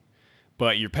 Yes.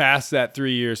 but you're past that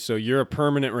 3 years, so you're a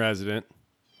permanent resident,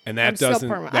 and I'm that still doesn't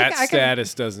permanent. that I can-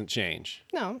 status doesn't change.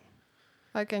 No.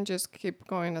 I can just keep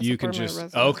going as You a can permanent just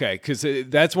resident. okay, because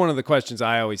that's one of the questions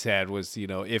I always had was, you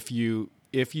know, if you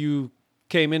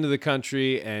came into the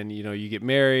country and you get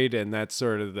married and that's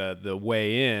sort of the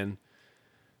way in,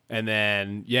 and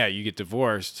then you get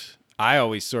divorced. I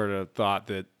always sort of thought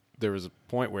that there was a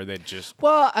point where they'd just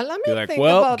Well, let me be like, think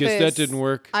well, about guess this. that didn't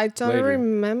work. I don't later.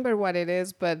 remember what it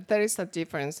is, but there is a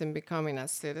difference in becoming a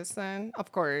citizen.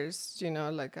 Of course,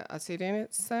 like a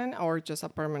citizen or just a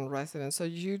permanent resident. So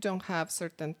you don't have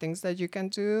certain things that you can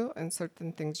do and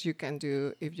certain things you can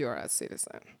do if you're a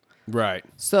citizen. Right.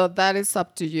 So that is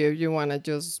up to you. You want to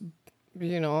just,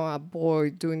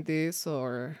 avoid doing this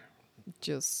or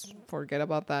just forget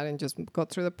about that and just go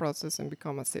through the process and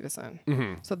become a citizen.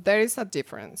 Mm-hmm. So there is a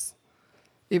difference,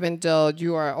 even though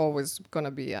you are always going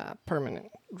to be a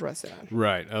permanent resident.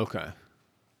 Right. Okay.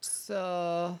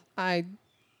 So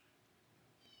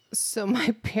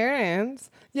my parents,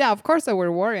 of course they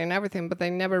were worried and everything, but they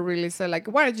never really said like,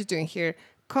 what are you doing here?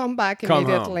 Come back Come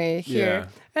immediately home. here. Yeah.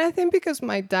 And I think because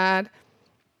my dad,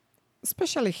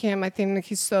 especially him, I think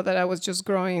he saw that I was just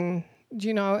growing,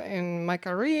 in my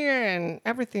career and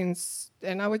everything's,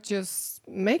 and I was just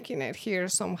making it here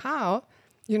somehow,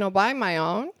 by my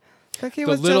own. Like he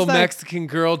The was little just like, Mexican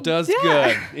girl does Yeah.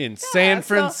 good in San so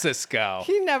Francisco.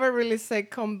 he never really said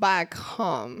come back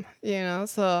home,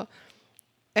 so,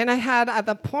 and I had at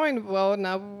the point, well,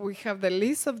 now we have the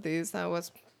lease of this. I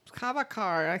have a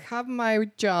car, I have my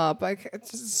job.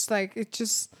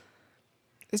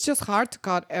 It's just hard to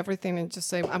cut everything and just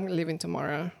say, I'm leaving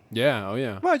tomorrow. Yeah. Oh,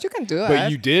 yeah. Well, you can do it.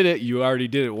 But you did it. You already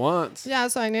did it once. Yeah,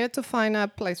 so I needed to find a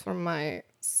place for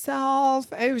myself.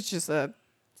 It was just a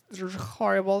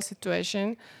horrible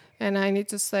situation. And I need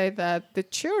to say that the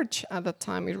church at the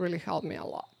time, it really helped me a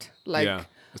lot. Like, yeah.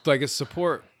 It's like a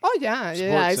support. oh, yeah.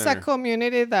 Support It's center. a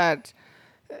community that,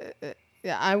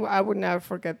 I would never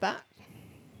forget that.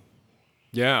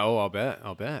 Yeah. Oh, I'll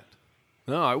bet.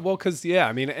 No, well, because,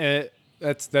 I mean,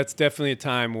 that's definitely a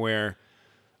time where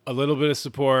a little bit of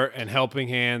support and helping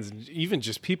hands, and even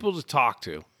just people to talk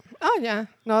to. Oh, yeah.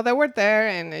 No, they were there,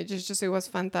 and it was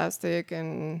fantastic.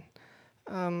 And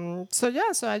so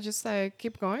I just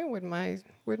keep going with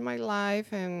my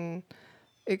life, and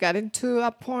it got into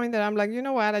a point that I'm like, you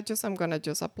know what, I'm gonna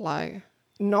just apply,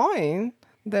 knowing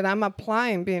that I'm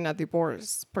applying being a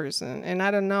divorced person, and I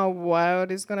don't know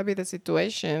what is gonna be the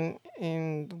situation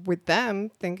with them,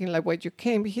 thinking like, well, you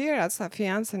came here as a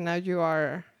fiance, now you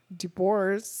are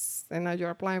divorced, and now you're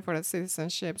applying for a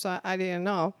citizenship. So I didn't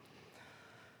know.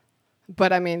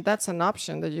 But I mean, that's an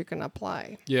option that you can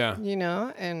apply. Yeah.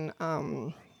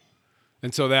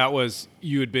 And so that was,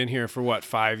 you had been here for what,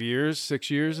 5 years,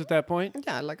 6 years at that point?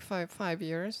 yeah, like 5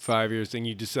 years. 5 years, and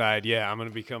you decide, I'm going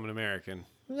to become an American.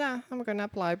 Yeah, I'm gonna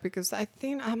apply because I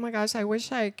think, oh my gosh, I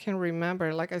wish I can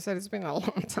remember. Like I said, it's been a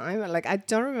long time. Like I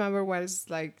don't remember what is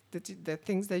like the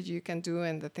things that you can do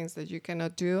and the things that you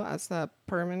cannot do as a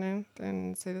permanent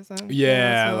and citizen.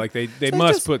 Yeah, so, like they so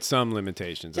must just- put some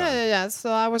limitations on it. Yeah. So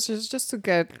I was just to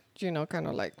get, kind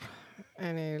of like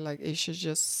any like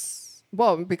issues,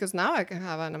 because now I can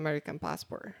have an American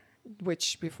passport,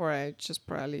 which before I just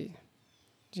probably,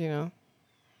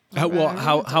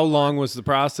 How long was the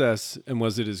process, and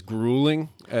was it as grueling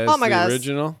as Oh my the gosh.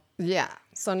 original? Yeah.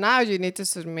 So now you need to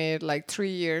submit like 3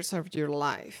 years of your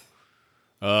life.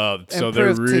 So they're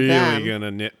prove to really them going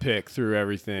to nitpick through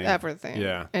everything. Everything.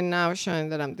 Yeah. And now showing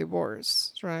that I'm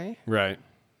divorced, right? Right.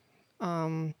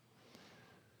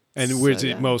 And so, was it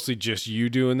yeah. mostly just you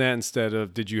doing that instead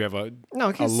of, did you have a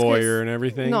He's- lawyer and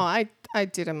everything? No, I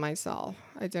did it myself.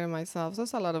 So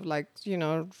it's a lot of like,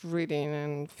 reading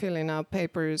and filling out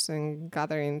papers and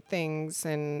gathering things.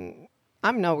 And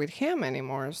I'm not with him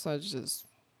anymore. So it's just,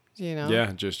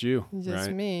 Yeah, just you. just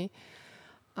right. me.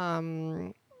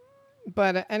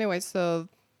 But anyway, so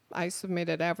I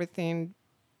submitted everything.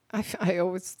 I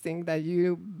always think that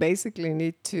you basically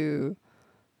need to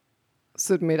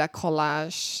submit a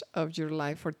collage of your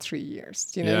life for 3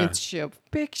 years. You Yeah. need to show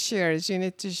pictures. You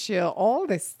need to show all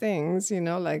these things,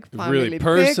 like family Really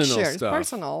personal pictures. stuff.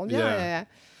 Personal, yeah.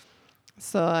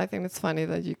 So I think it's funny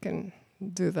that you can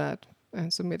do that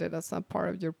and submit it as a part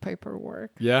of your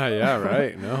paperwork. Yeah,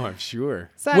 right. No, I'm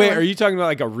sure. So Wait, anyway- are you talking about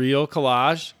like a real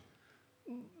collage?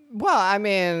 Well, I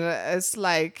mean, it's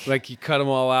like Like you cut them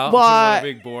all out, Well, put 'em on a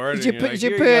big board, and you you're put like, you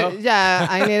here put you go. yeah.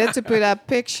 I needed to put a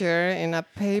picture in a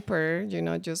paper,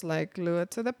 just like glue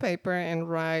it to the paper and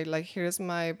write like, here's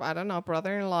my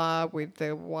brother-in-law with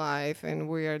the wife, and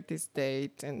we are this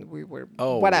date, and we were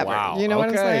Oh, whatever. wow. You know what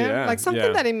I'm Okay, saying? yeah, Like something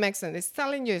yeah. that it makes sense. It's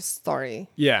telling you a story.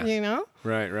 Yeah. You know.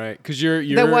 Right. Because you're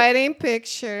The wedding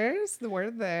pictures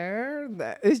were there.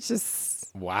 It's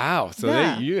just wow. So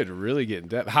Yeah. you had to really get in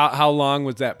depth. How long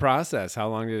was that process? How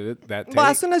long did that take? well,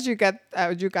 as soon as you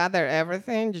gather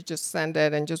everything, you just send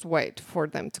it and just wait for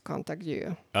them to contact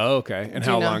you. Oh, okay. And Do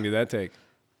you how know- long did that take?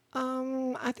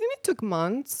 I think it took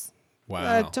months. Wow.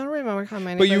 I don't remember how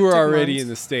many. But you it were took already months. in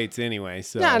the States anyway,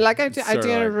 so Yeah, like I it's didn't sorta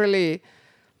like- really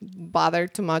bother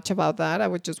too much about that. I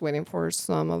was just waiting for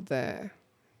some of the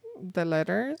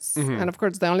letters, Mm-hmm. and of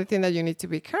course, the only thing that you need to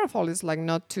be careful is like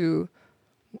not to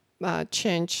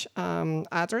change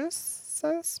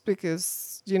addresses,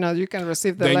 because you can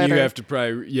receive the then letter. you have to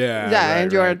probably yeah, right,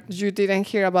 and right. you didn't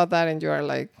hear about that, and you are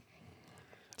like.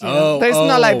 Oh, there's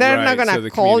no like they're right. not gonna So the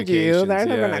call you. communications, They're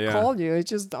not yeah, gonna yeah. call you. It's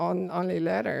just only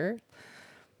letter.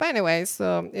 But anyway,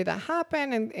 so it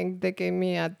happened, and they gave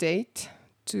me a date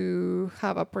to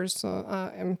have a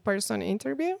in-person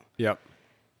interview, Yep.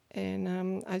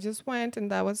 and I just went, and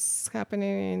that was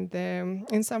happening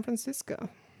in San Francisco,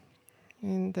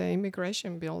 in the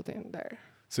immigration building there.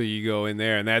 So you go in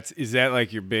there, and is that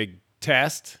like your big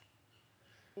test,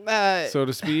 so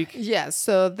to speak? Yes,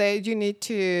 so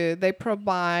they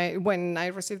provide, when I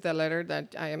receive the letter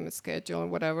that I am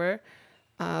scheduled, whatever,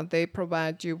 they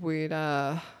provide you with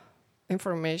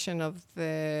information of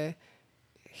the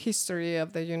history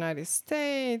of the United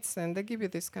States, and they give you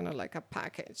this kind of like a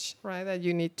package, right, that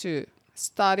you need to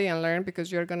study and learn,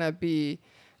 because you're going to be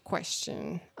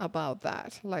questioned about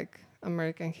that, like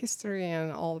American history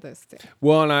and all this thing.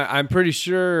 Well, and I'm pretty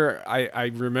sure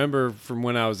I remember from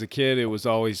when I was a kid, it was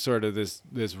always sort of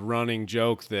this running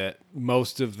joke that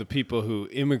most of the people who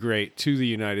immigrate to the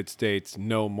United States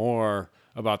know more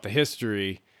about the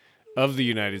history of the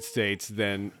United States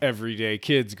than everyday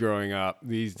kids growing up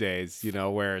these days,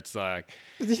 where it's like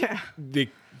Yeah.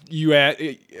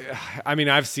 I mean,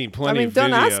 I've seen plenty of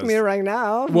Don't videos. ask me right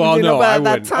now. Well, no, but I at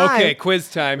that wouldn't. time, Okay,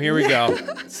 quiz time. Here we go.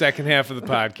 Second half of the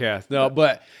podcast. No,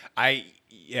 but I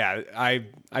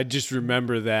just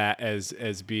remember that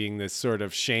as being this sort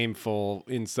of shameful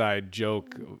inside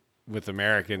joke with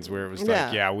Americans, where it was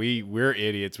like, Yeah. we're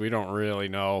idiots. We don't really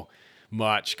know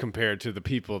much compared to the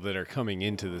people that are coming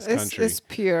into this country. It's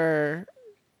pure,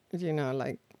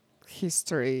 like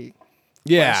history.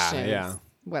 Yeah, questions, yeah.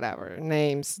 Whatever,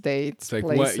 names, dates, It's like,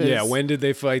 places. when did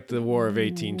they fight the War of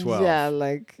 1812? Yeah,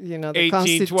 like, the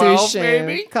 1812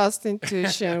 maybe?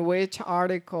 Constitution, which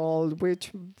article,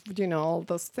 which, all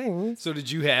those things. So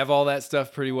did you have all that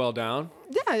stuff pretty well down?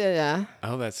 Yeah.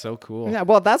 Oh, that's so cool. Yeah,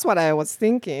 well, that's what I was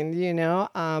thinking,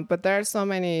 but there are so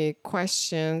many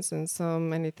questions and so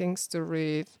many things to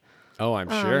read. Oh, I'm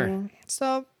sure.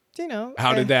 So,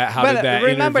 How did that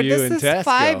remember, interview this and is test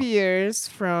 5 go? years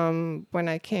from when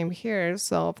I came here.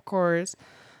 So, of course,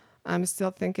 I'm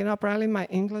still thinking, probably my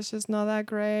English is not that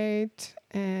great.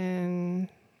 And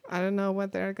I don't know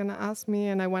what they're going to ask me.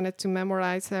 And I wanted to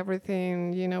memorize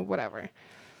everything, whatever.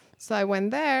 So I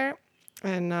went there,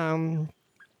 and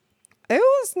it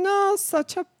was not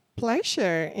such a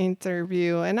pleasure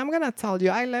interview. And I'm going to tell you,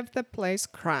 I left the place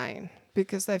crying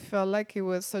because I felt like it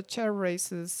was such a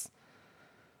racist.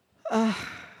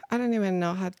 I don't even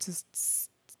know how to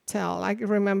tell. I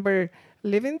remember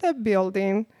leaving the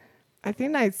building. I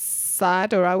think I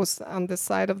was on the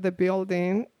side of the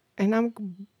building, and I'm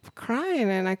crying.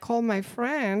 And I called my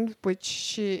friend, which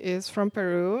she is from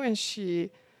Peru, and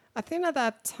I think at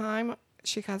that time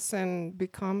she hasn't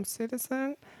become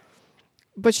citizen,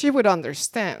 but she would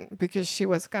understand because she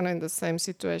was kind of in the same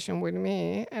situation with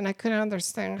me, and I couldn't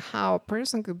understand how a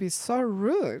person could be so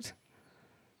rude.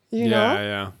 You know?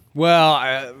 Yeah.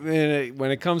 Well,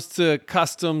 when it comes to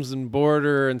customs and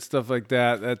border and stuff like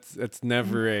that, that's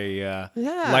never a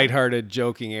lighthearted,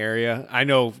 joking area. I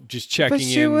know, just checking But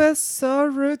she in. was so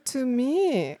rude to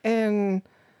me, and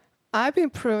I've been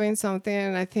proving something,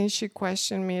 and I think she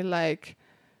questioned me like,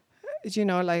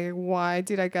 like, why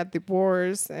did I get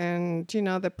divorced? And,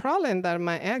 the problem that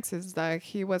my ex is that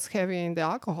he was heavy in the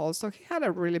alcohol, so he had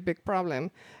a really big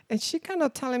problem. And she kind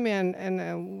of telling me,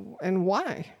 and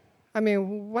why? I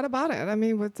mean, what about it? I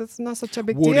mean, it's not such a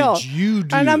big What deal. did you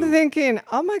do And I'm thinking,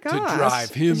 oh my gosh,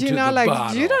 drive him you to know, the like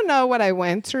bottle? you don't know what I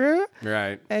went through,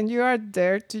 Right. and you are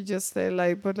there to just say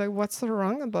like, but like, what's so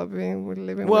wrong about living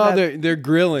Well, with that they're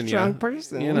grilling you. drunk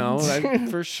person? You know,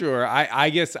 for sure. I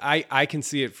guess I can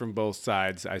see it from both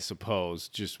sides, I suppose.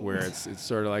 Just where it's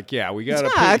sort of like, yeah, we gotta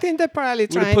Yeah, I put, think they're probably we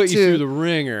gotta trying put you through to the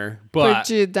ringer, put but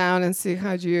you down and see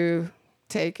how you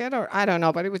take it, or I don't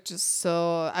know, but it was just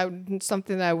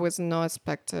something that I was not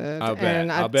expected. I'll bet. And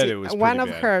I'll bet it was one pretty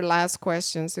of bad. her last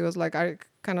questions. It was like,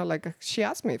 she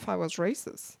asked me if I was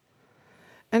racist,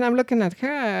 and I'm looking at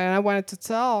her, and I wanted to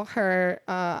tell her,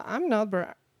 I'm not,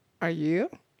 but are you?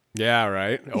 yeah,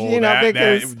 right. Oh, You know, that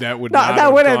because that would no, not that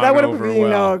have wouldn't gone have over been,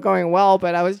 well. going well.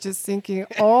 But I was just thinking,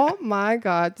 oh my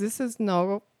God, this is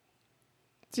no,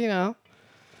 you know.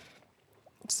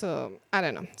 So I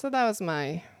don't know. So that was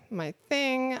my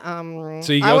thing.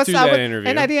 So you I go was, through I that was- interview.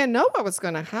 and I didn't know what was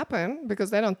gonna happen because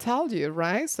they don't tell you,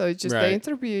 right? So it's just Right. they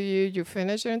interview you, you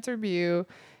finish your interview,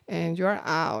 and you're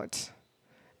out,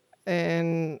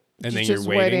 and And then just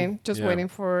you're waiting? just Yeah. waiting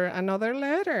for another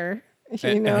letter. You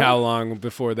And know, how long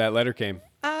before that letter came?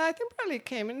 I think probably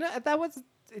came in. That was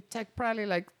it. Took probably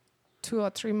like 2 or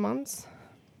 3 months.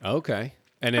 Okay.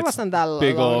 And It it's wasn't that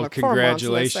big long, old like 4 months,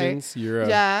 let's say. congratulations. You're a,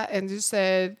 Yeah, and you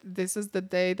said this is the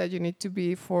day that you need to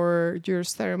be for your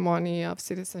ceremony of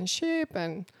citizenship,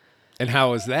 and and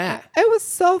how was that? it was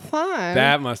so fun.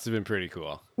 That must have been pretty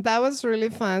cool. That was really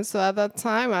fun. So at that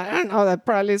time, I don't know, that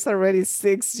probably is already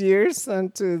 6 years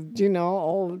into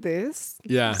all this.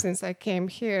 Yeah. Since I came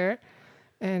here,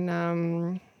 and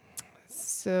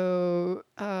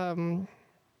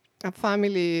a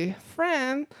family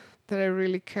friend that I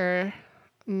really care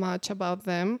much about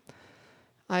them.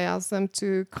 I asked them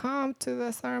to come to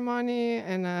the ceremony,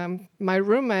 and my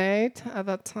roommate at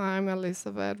that time,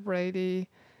 Elizabeth Brady,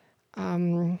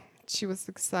 she was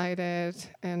excited,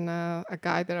 and a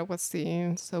guy that I was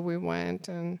seeing, so we went,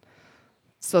 and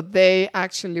so they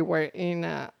actually were in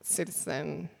a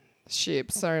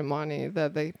citizenship ceremony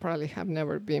that they probably have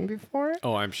never been before.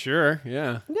 Oh, I'm sure.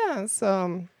 Yeah. Yeah,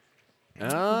 so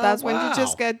Oh, that's when you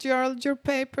just wow. get your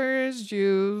papers,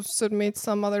 you submit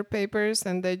some other papers,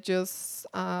 and they just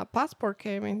passport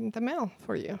came in the mail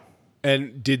for you.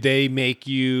 And did they make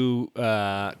you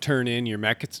turn in your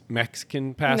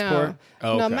Mexican passport?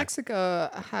 Oh, No, okay. Mexico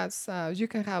has you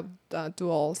can have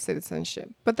dual citizenship,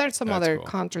 but there's some That's other cool.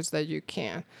 countries that you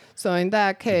can. So in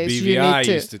that case, you BVI need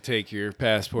to, used to take your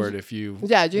passport if you you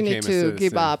became need a to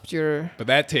give citizen. up your. But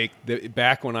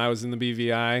back when I was in the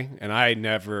BVI, and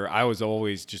I was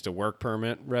always just a work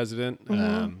permit resident.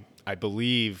 Mm-hmm. I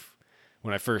believe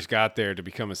when I first got there to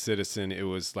become a citizen, it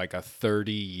was like a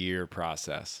 30-year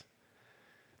process.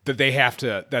 That they have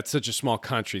to. That's such a small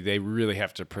country. They really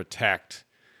have to protect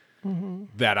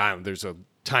that island. There's a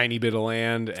tiny bit of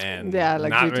land, and Yeah, like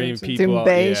not you many the people.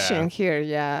 invasion here,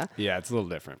 yeah. Yeah, it's a little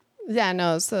different. Yeah,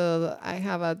 no, so I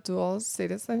have a dual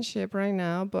citizenship right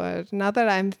now, but now that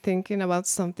I'm thinking about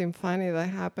something funny that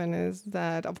happened is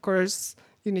that, of course,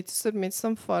 you need to submit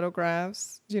some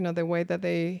photographs, the way that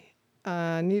they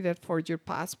need it for your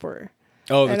passport.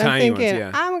 Oh, the And tiny I'm thinking,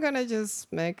 ones. Yeah. I'm going to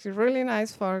just make really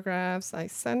nice photographs. I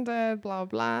send it, blah,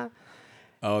 blah.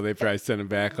 Oh, they probably sent it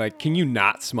back. Like, can you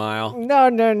not smile?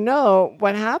 No.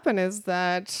 What happened is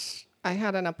that I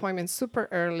had an appointment super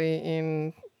early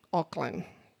in Auckland.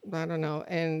 I don't know.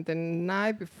 And the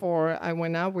night before, I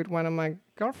went out with one of my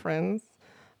girlfriends,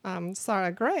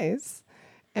 Sarah Grace,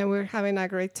 and we were having a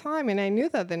great time. And I knew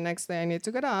that the next day I need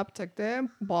to get up, take the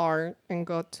bar, and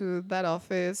go to that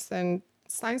office and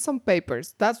sign some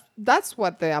papers. That's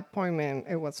what the appointment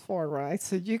it was for, right?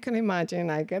 So you can imagine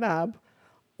I get up,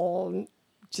 all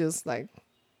just like.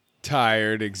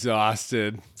 Tired,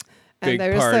 exhausted. And Big they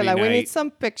were party saying, like, we need night.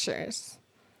 some pictures.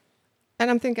 And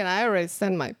I'm thinking, I already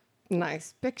sent my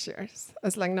nice pictures.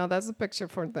 It's like, no, that's a picture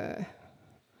for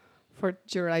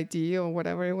your ID or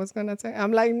whatever it was going to say.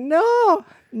 I'm like, no,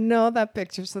 that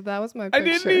picture. So that was my I picture.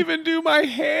 didn't even do my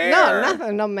hair. No,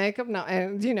 nothing, no makeup, no.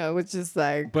 And, it was just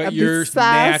like But a you're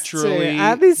disaster, naturally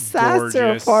a disaster of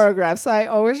gorgeous. photographs. So I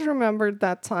always remembered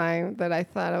that time that I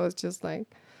thought I was just like,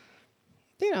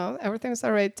 everything's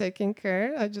already taken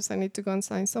care. I need to go and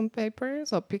sign some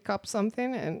papers or pick up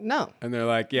something. And no. And they're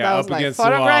like, That yeah, was up like against the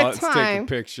wall. photograph Let's take a time.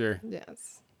 picture.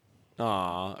 Yes.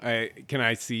 Aw. Can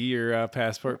I see your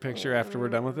passport picture after we're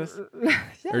done with this? Yeah,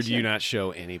 Or do you sure. not show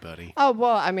anybody? Oh,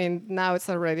 well, I mean, now it's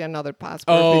already another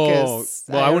passport Oh, because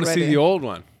well, I want to see already- the old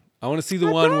one. I want to see the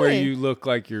I one where probably- you look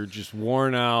like you're just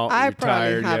worn out. I you're probably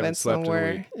tired. You have haven't it slept in a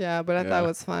somewhere. week. Yeah, but I Yeah. thought it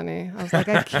was funny. I was like,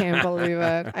 I can't believe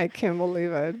it. I can't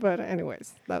believe it. But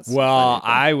anyways, that's Well,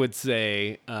 funny. I would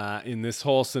say in this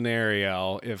whole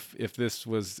scenario, if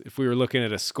we were looking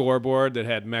at a scoreboard that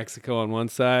had Mexico on one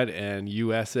side and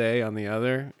USA on the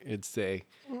other, it'd say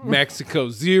Mexico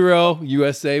 0,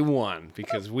 USA 1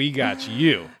 because we got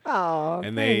you, Oh,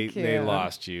 and thank they you.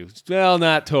 lost you. Well,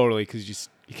 not totally because you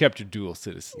kept your dual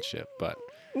citizenship, but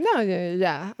No,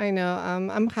 yeah, I know.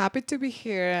 I'm happy to be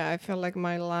here. I feel like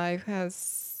my life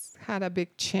has had a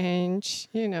big change,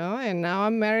 and now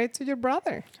I'm married to your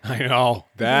brother. I know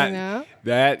that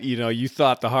know? you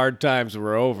thought the hard times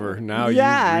were over. Now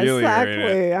Yeah, you really are in it.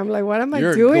 exactly. I'm like, what am You're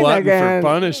I a doing glutton for again?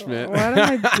 punishment. What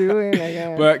am I doing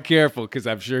again? But careful, because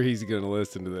I'm sure he's going to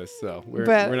listen to this, so we're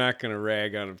But- not going to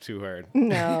rag on him too hard.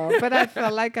 No, but I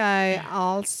feel like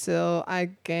I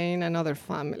gain another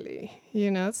family,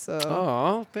 so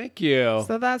Oh, thank you.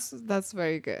 so that's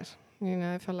very good.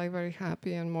 I feel like very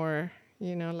happy and more,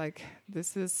 like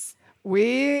this is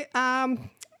we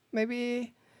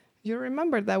maybe you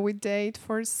remember that we date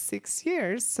for 6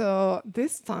 years. So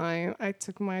this time I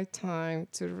took my time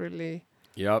to really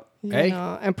Yep. you Hey.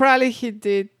 know, and probably he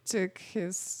did took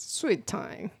his sweet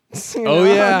time. you Oh know,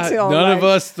 yeah. until, None of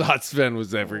like- us thought Sven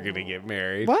was ever going to get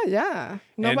married. Well, yeah,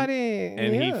 nobody.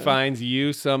 And he knew. finds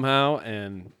you somehow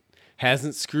and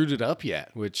hasn't screwed it up yet,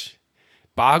 which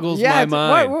boggles Yeah, my it's-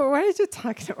 mind. What are you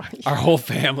talking about? Our whole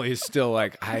family is still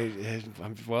like, I'm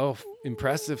well,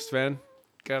 impressive, Sven.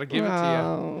 Gotta give it to you.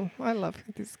 Oh, I love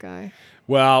this guy.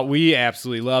 Well, we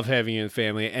absolutely love having you in the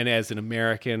family, and as an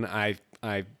American, I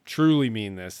truly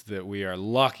mean this, that we are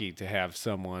lucky to have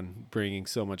someone bringing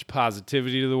so much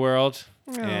positivity to the world,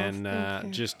 and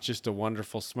thank you. just a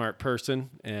wonderful, smart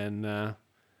person. And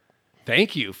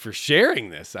thank you for sharing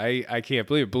this. I can't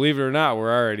believe it. Believe it or not,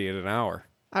 we're already at an hour.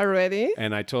 Already?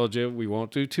 And I told you we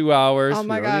won't do 2 hours. Oh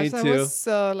my we don't gosh, I need was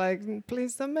so like,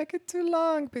 please don't make it too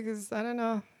long because I don't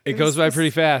know. It goes by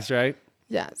pretty fast, right?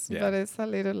 Yes, Yeah. but it's a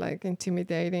little like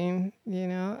intimidating,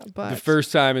 But The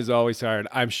first time is always hard.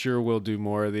 I'm sure we'll do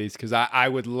more of these because I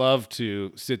would love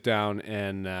to sit down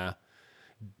and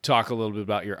talk a little bit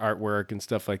about your artwork and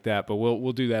stuff like that. But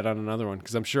we'll do that on another one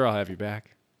because I'm sure I'll have you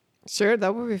back. Sure,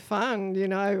 that would be fun.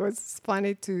 It was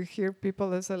funny to hear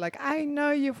people that say like, I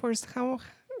know you for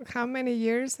how many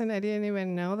years, and I didn't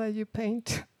even know that you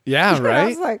paint. Yeah, I right.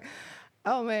 was like,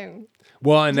 oh man,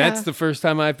 Well, and that's Yeah. the first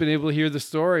time I've been able to hear the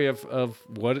story of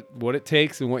what it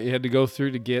takes and what you had to go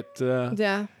through to get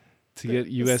yeah.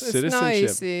 U.S. It's citizenship. not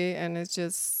easy, and it's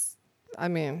just, I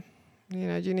mean,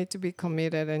 you need to be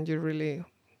committed, and you really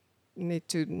need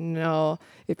to know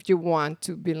if you want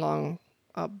to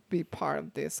be part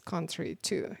of this country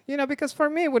too. Because for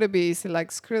me, would it be easy?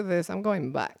 Like, screw this, I'm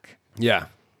going back. Yeah,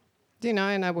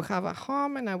 And I would have a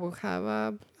home, and I would have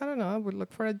I don't know, I would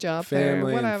look for a job there,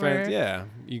 family and whatever. friends. Yeah,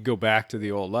 you go back to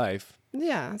the old life.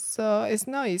 Yeah, so it's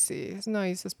not easy. It's not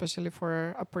easy, especially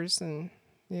for a person,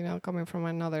 coming from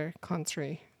another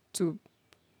country to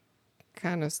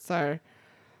kind of start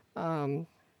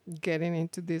getting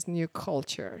into this new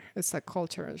culture. It's a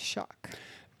cultural shock.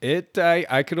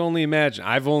 I could only imagine.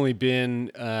 I've only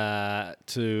been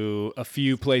to a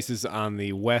few places on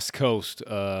the west coast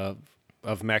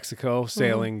of Mexico,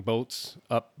 sailing boats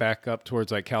back up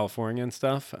towards like California and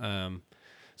stuff.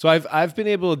 So I've been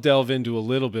able to delve into a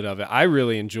little bit of it. I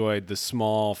really enjoyed the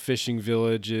small fishing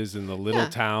villages and the little Yeah.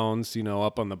 towns,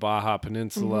 up on the Baja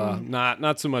Peninsula.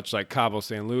 Not so much like Cabo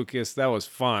San Lucas. That was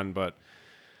fun, but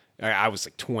I was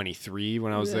like 23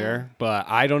 when I was Yeah. there. But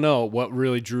I don't know what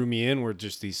really drew me in were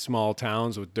just these small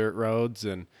towns with dirt roads,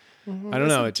 and I don't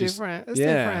know. It just different. It's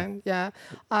yeah. different. Yeah,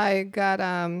 I got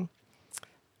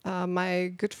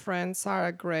my good friend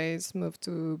Sarah Grace moved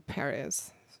to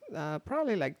Paris,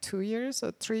 probably like 2 years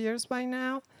or 3 years by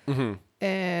now.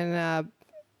 And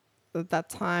at that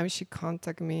time, she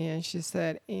contacted me and she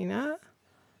said, Ina,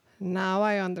 now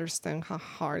I understand how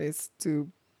hard it is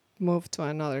to move to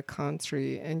another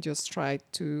country and just try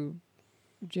to,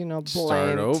 blend.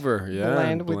 Start over, yeah,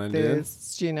 Blend with blend in.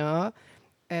 this,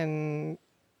 and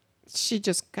she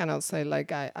just kind of say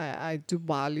like, I do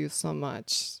value so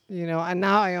much, and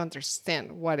now I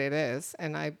understand what it is,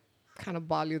 and I kind of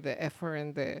value the effort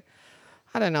and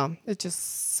I don't know, it's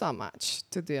just so much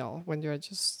to deal when you're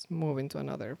just moving to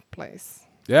another place.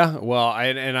 Yeah, well,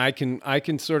 I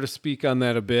can sort of speak on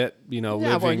that a bit,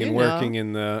 living and working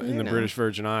in the British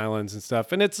Virgin Islands and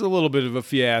stuff. And it's a little bit of a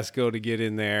fiasco to get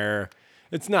in there.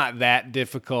 It's not that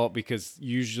difficult because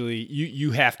usually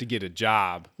you have to get a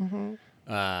job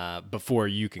before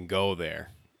you can go there.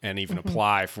 and even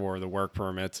apply for the work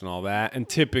permits and all that. And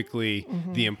typically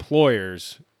the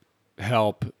employers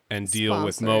help and deal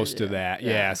with Sponsor most of you. that.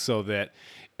 Yeah. So that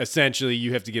essentially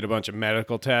you have to get a bunch of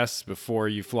medical tests before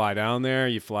you fly down there.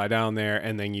 You fly down there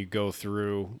and then you go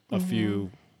through a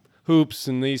few hoops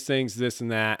and these things, this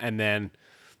and that. And then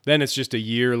it's just a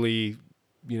yearly,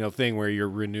 thing where you're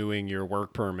renewing your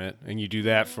work permit, and you do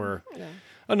that for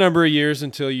a number of years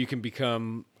until you can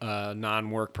become a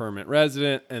non-work permit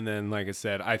resident. And then, like I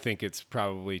said, I think it's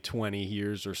probably 20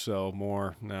 years or so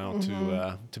more now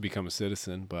to become a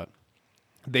citizen. But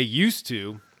they used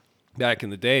to, back in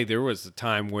the day, there was a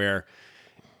time where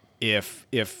if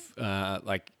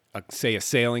say a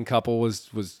sailing couple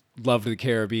was loved the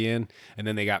Caribbean and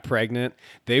then they got pregnant,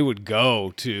 they would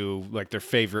go to like their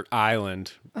favorite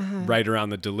island right around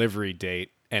the delivery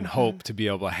date and hope to be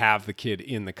able to have the kid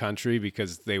in the country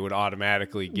because they would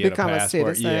automatically get Become a a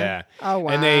passport. citizen. Yeah. Oh,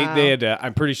 wow. And they had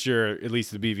I'm pretty sure at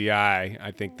least the BVI,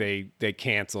 I think they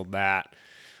canceled that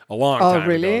a long time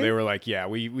really? ago. They were like, yeah,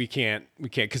 we can't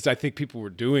because I think people were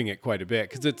doing it quite a bit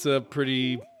because it's a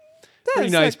pretty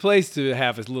it's nice like- place to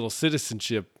have a little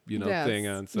citizenship, Yes. thing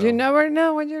on. So You never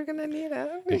know when you're gonna need it.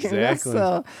 Exactly.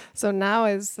 So now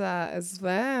as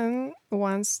Sven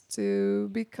wants to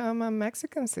become a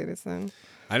Mexican citizen.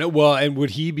 I know. Well, and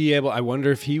would he be able? I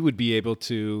wonder if he would be able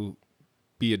to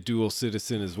be a dual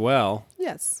citizen as well.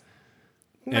 Yes.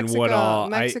 And what all-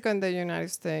 Mexico and the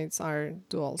United States are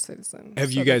dual citizens. Have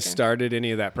so you they guys can- started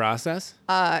any of that process?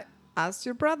 Ask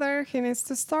your brother. He needs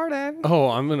to start it. Oh,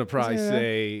 I'm gonna probably Yeah.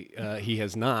 say he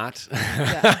has not.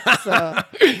 Yeah, so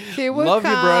he will Love you,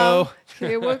 come, bro.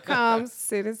 He will come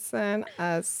citizen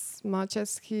as much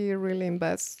as he really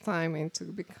invests time into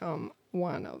become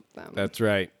one of them. That's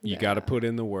right. You got to Yeah. put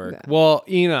in the work. Yeah. Well,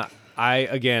 Ina,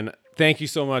 again, thank you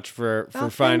so much for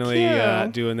thank finally you.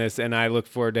 doing this, and I look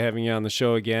forward to having you on the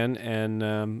show again. And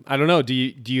I don't know, do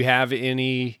you have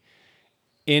any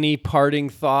parting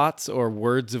thoughts or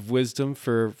words of wisdom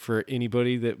for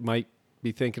anybody that might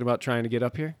be thinking about trying to get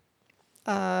up here?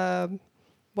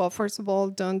 Well, first of all,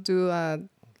 don't do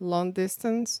long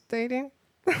distance dating.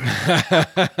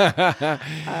 I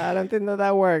don't think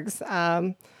that works.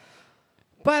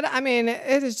 But I mean,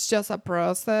 it is just a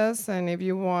process, and if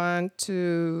you want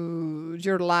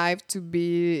your life to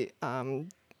be, a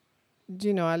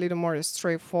little more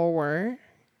straightforward,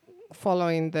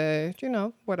 following the,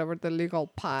 whatever the legal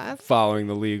path. Following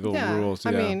the legal rules.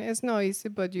 I Yeah. mean, it's not easy,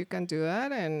 but you can do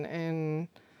it, and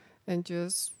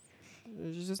just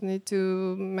you just need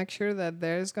to make sure that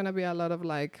there's gonna be a lot of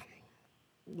like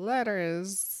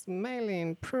letters,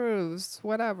 mailing, proofs,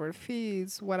 whatever,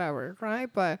 fees, whatever,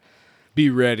 right? But Be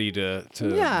ready to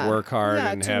Yeah, work hard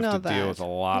yeah, and to have know to deal that. with a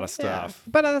lot of stuff.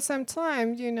 But at the same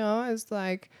time, it's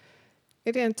like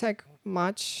it didn't take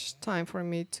much time for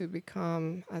me to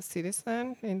become a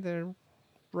citizen in the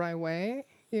right way,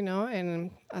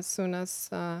 and as soon as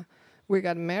we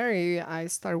got married, I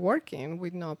started working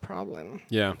with no problem.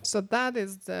 Yeah. So that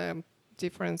is the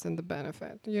difference and the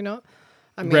benefit,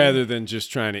 I mean, Rather than just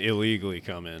trying to illegally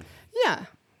come in. yeah.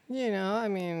 I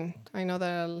mean, I know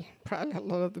that probably a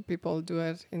lot of the people do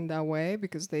it in that way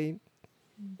because they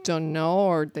don't know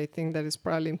or they think that it's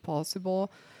probably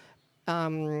impossible.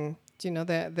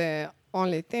 The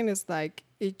only thing is like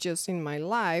it just in my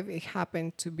life, it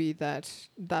happened to be that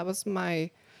was my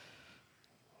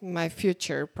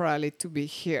future probably to be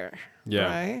here. Yeah.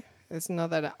 Right? It's not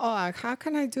that, how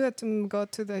can I do it to go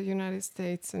to the United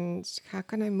States and how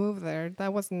can I move there?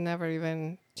 That was never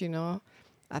even,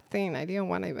 a thing. I didn't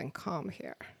want to even come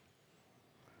here.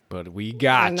 But we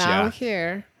got And now I'm ya.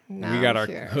 here. Now We got I'm our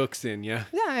here. hooks in ya.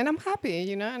 Yeah, and I'm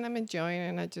happy, and I'm enjoying it,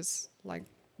 and I just like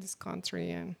this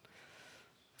country. And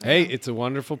Hey, it's a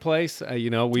wonderful place.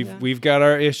 Yeah. We've got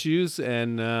our issues,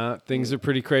 and things are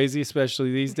pretty crazy,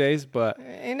 especially these days. But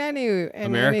in any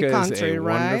America country, is a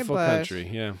right? wonderful But country.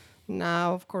 Yeah.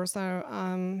 now, of course,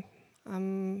 I'm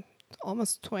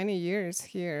almost 20 years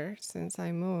here since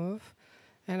I moved,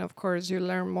 and of course, you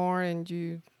learn more,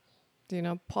 and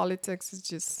politics is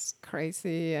just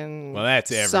crazy, and Well, that's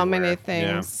so many everywhere.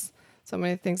 things, so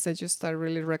many things that you start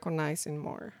really recognizing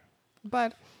more.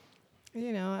 But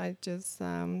I just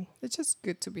it's just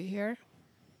good to be here.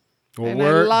 Well, And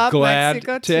we're I love glad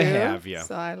Mexico to too. have you.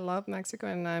 So I love Mexico,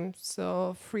 and I'm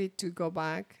so free to go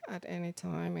back at any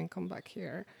time and come back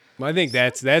here. I think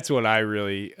that's what I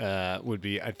really would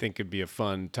be. I think it'd be a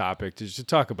fun topic to just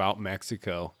talk about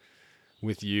Mexico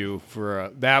with you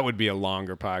that would be a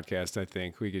longer podcast. I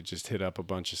think we could just hit up a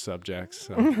bunch of subjects.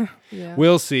 So Yeah.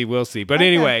 we'll see. But Okay.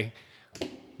 anyway,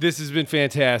 this has been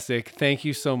fantastic. Thank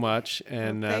you so much,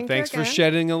 and Well, thank you thanks for again.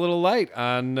 shedding a little light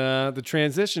on the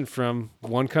transition from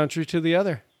one country to the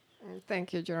other.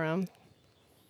 Thank you, Jerome.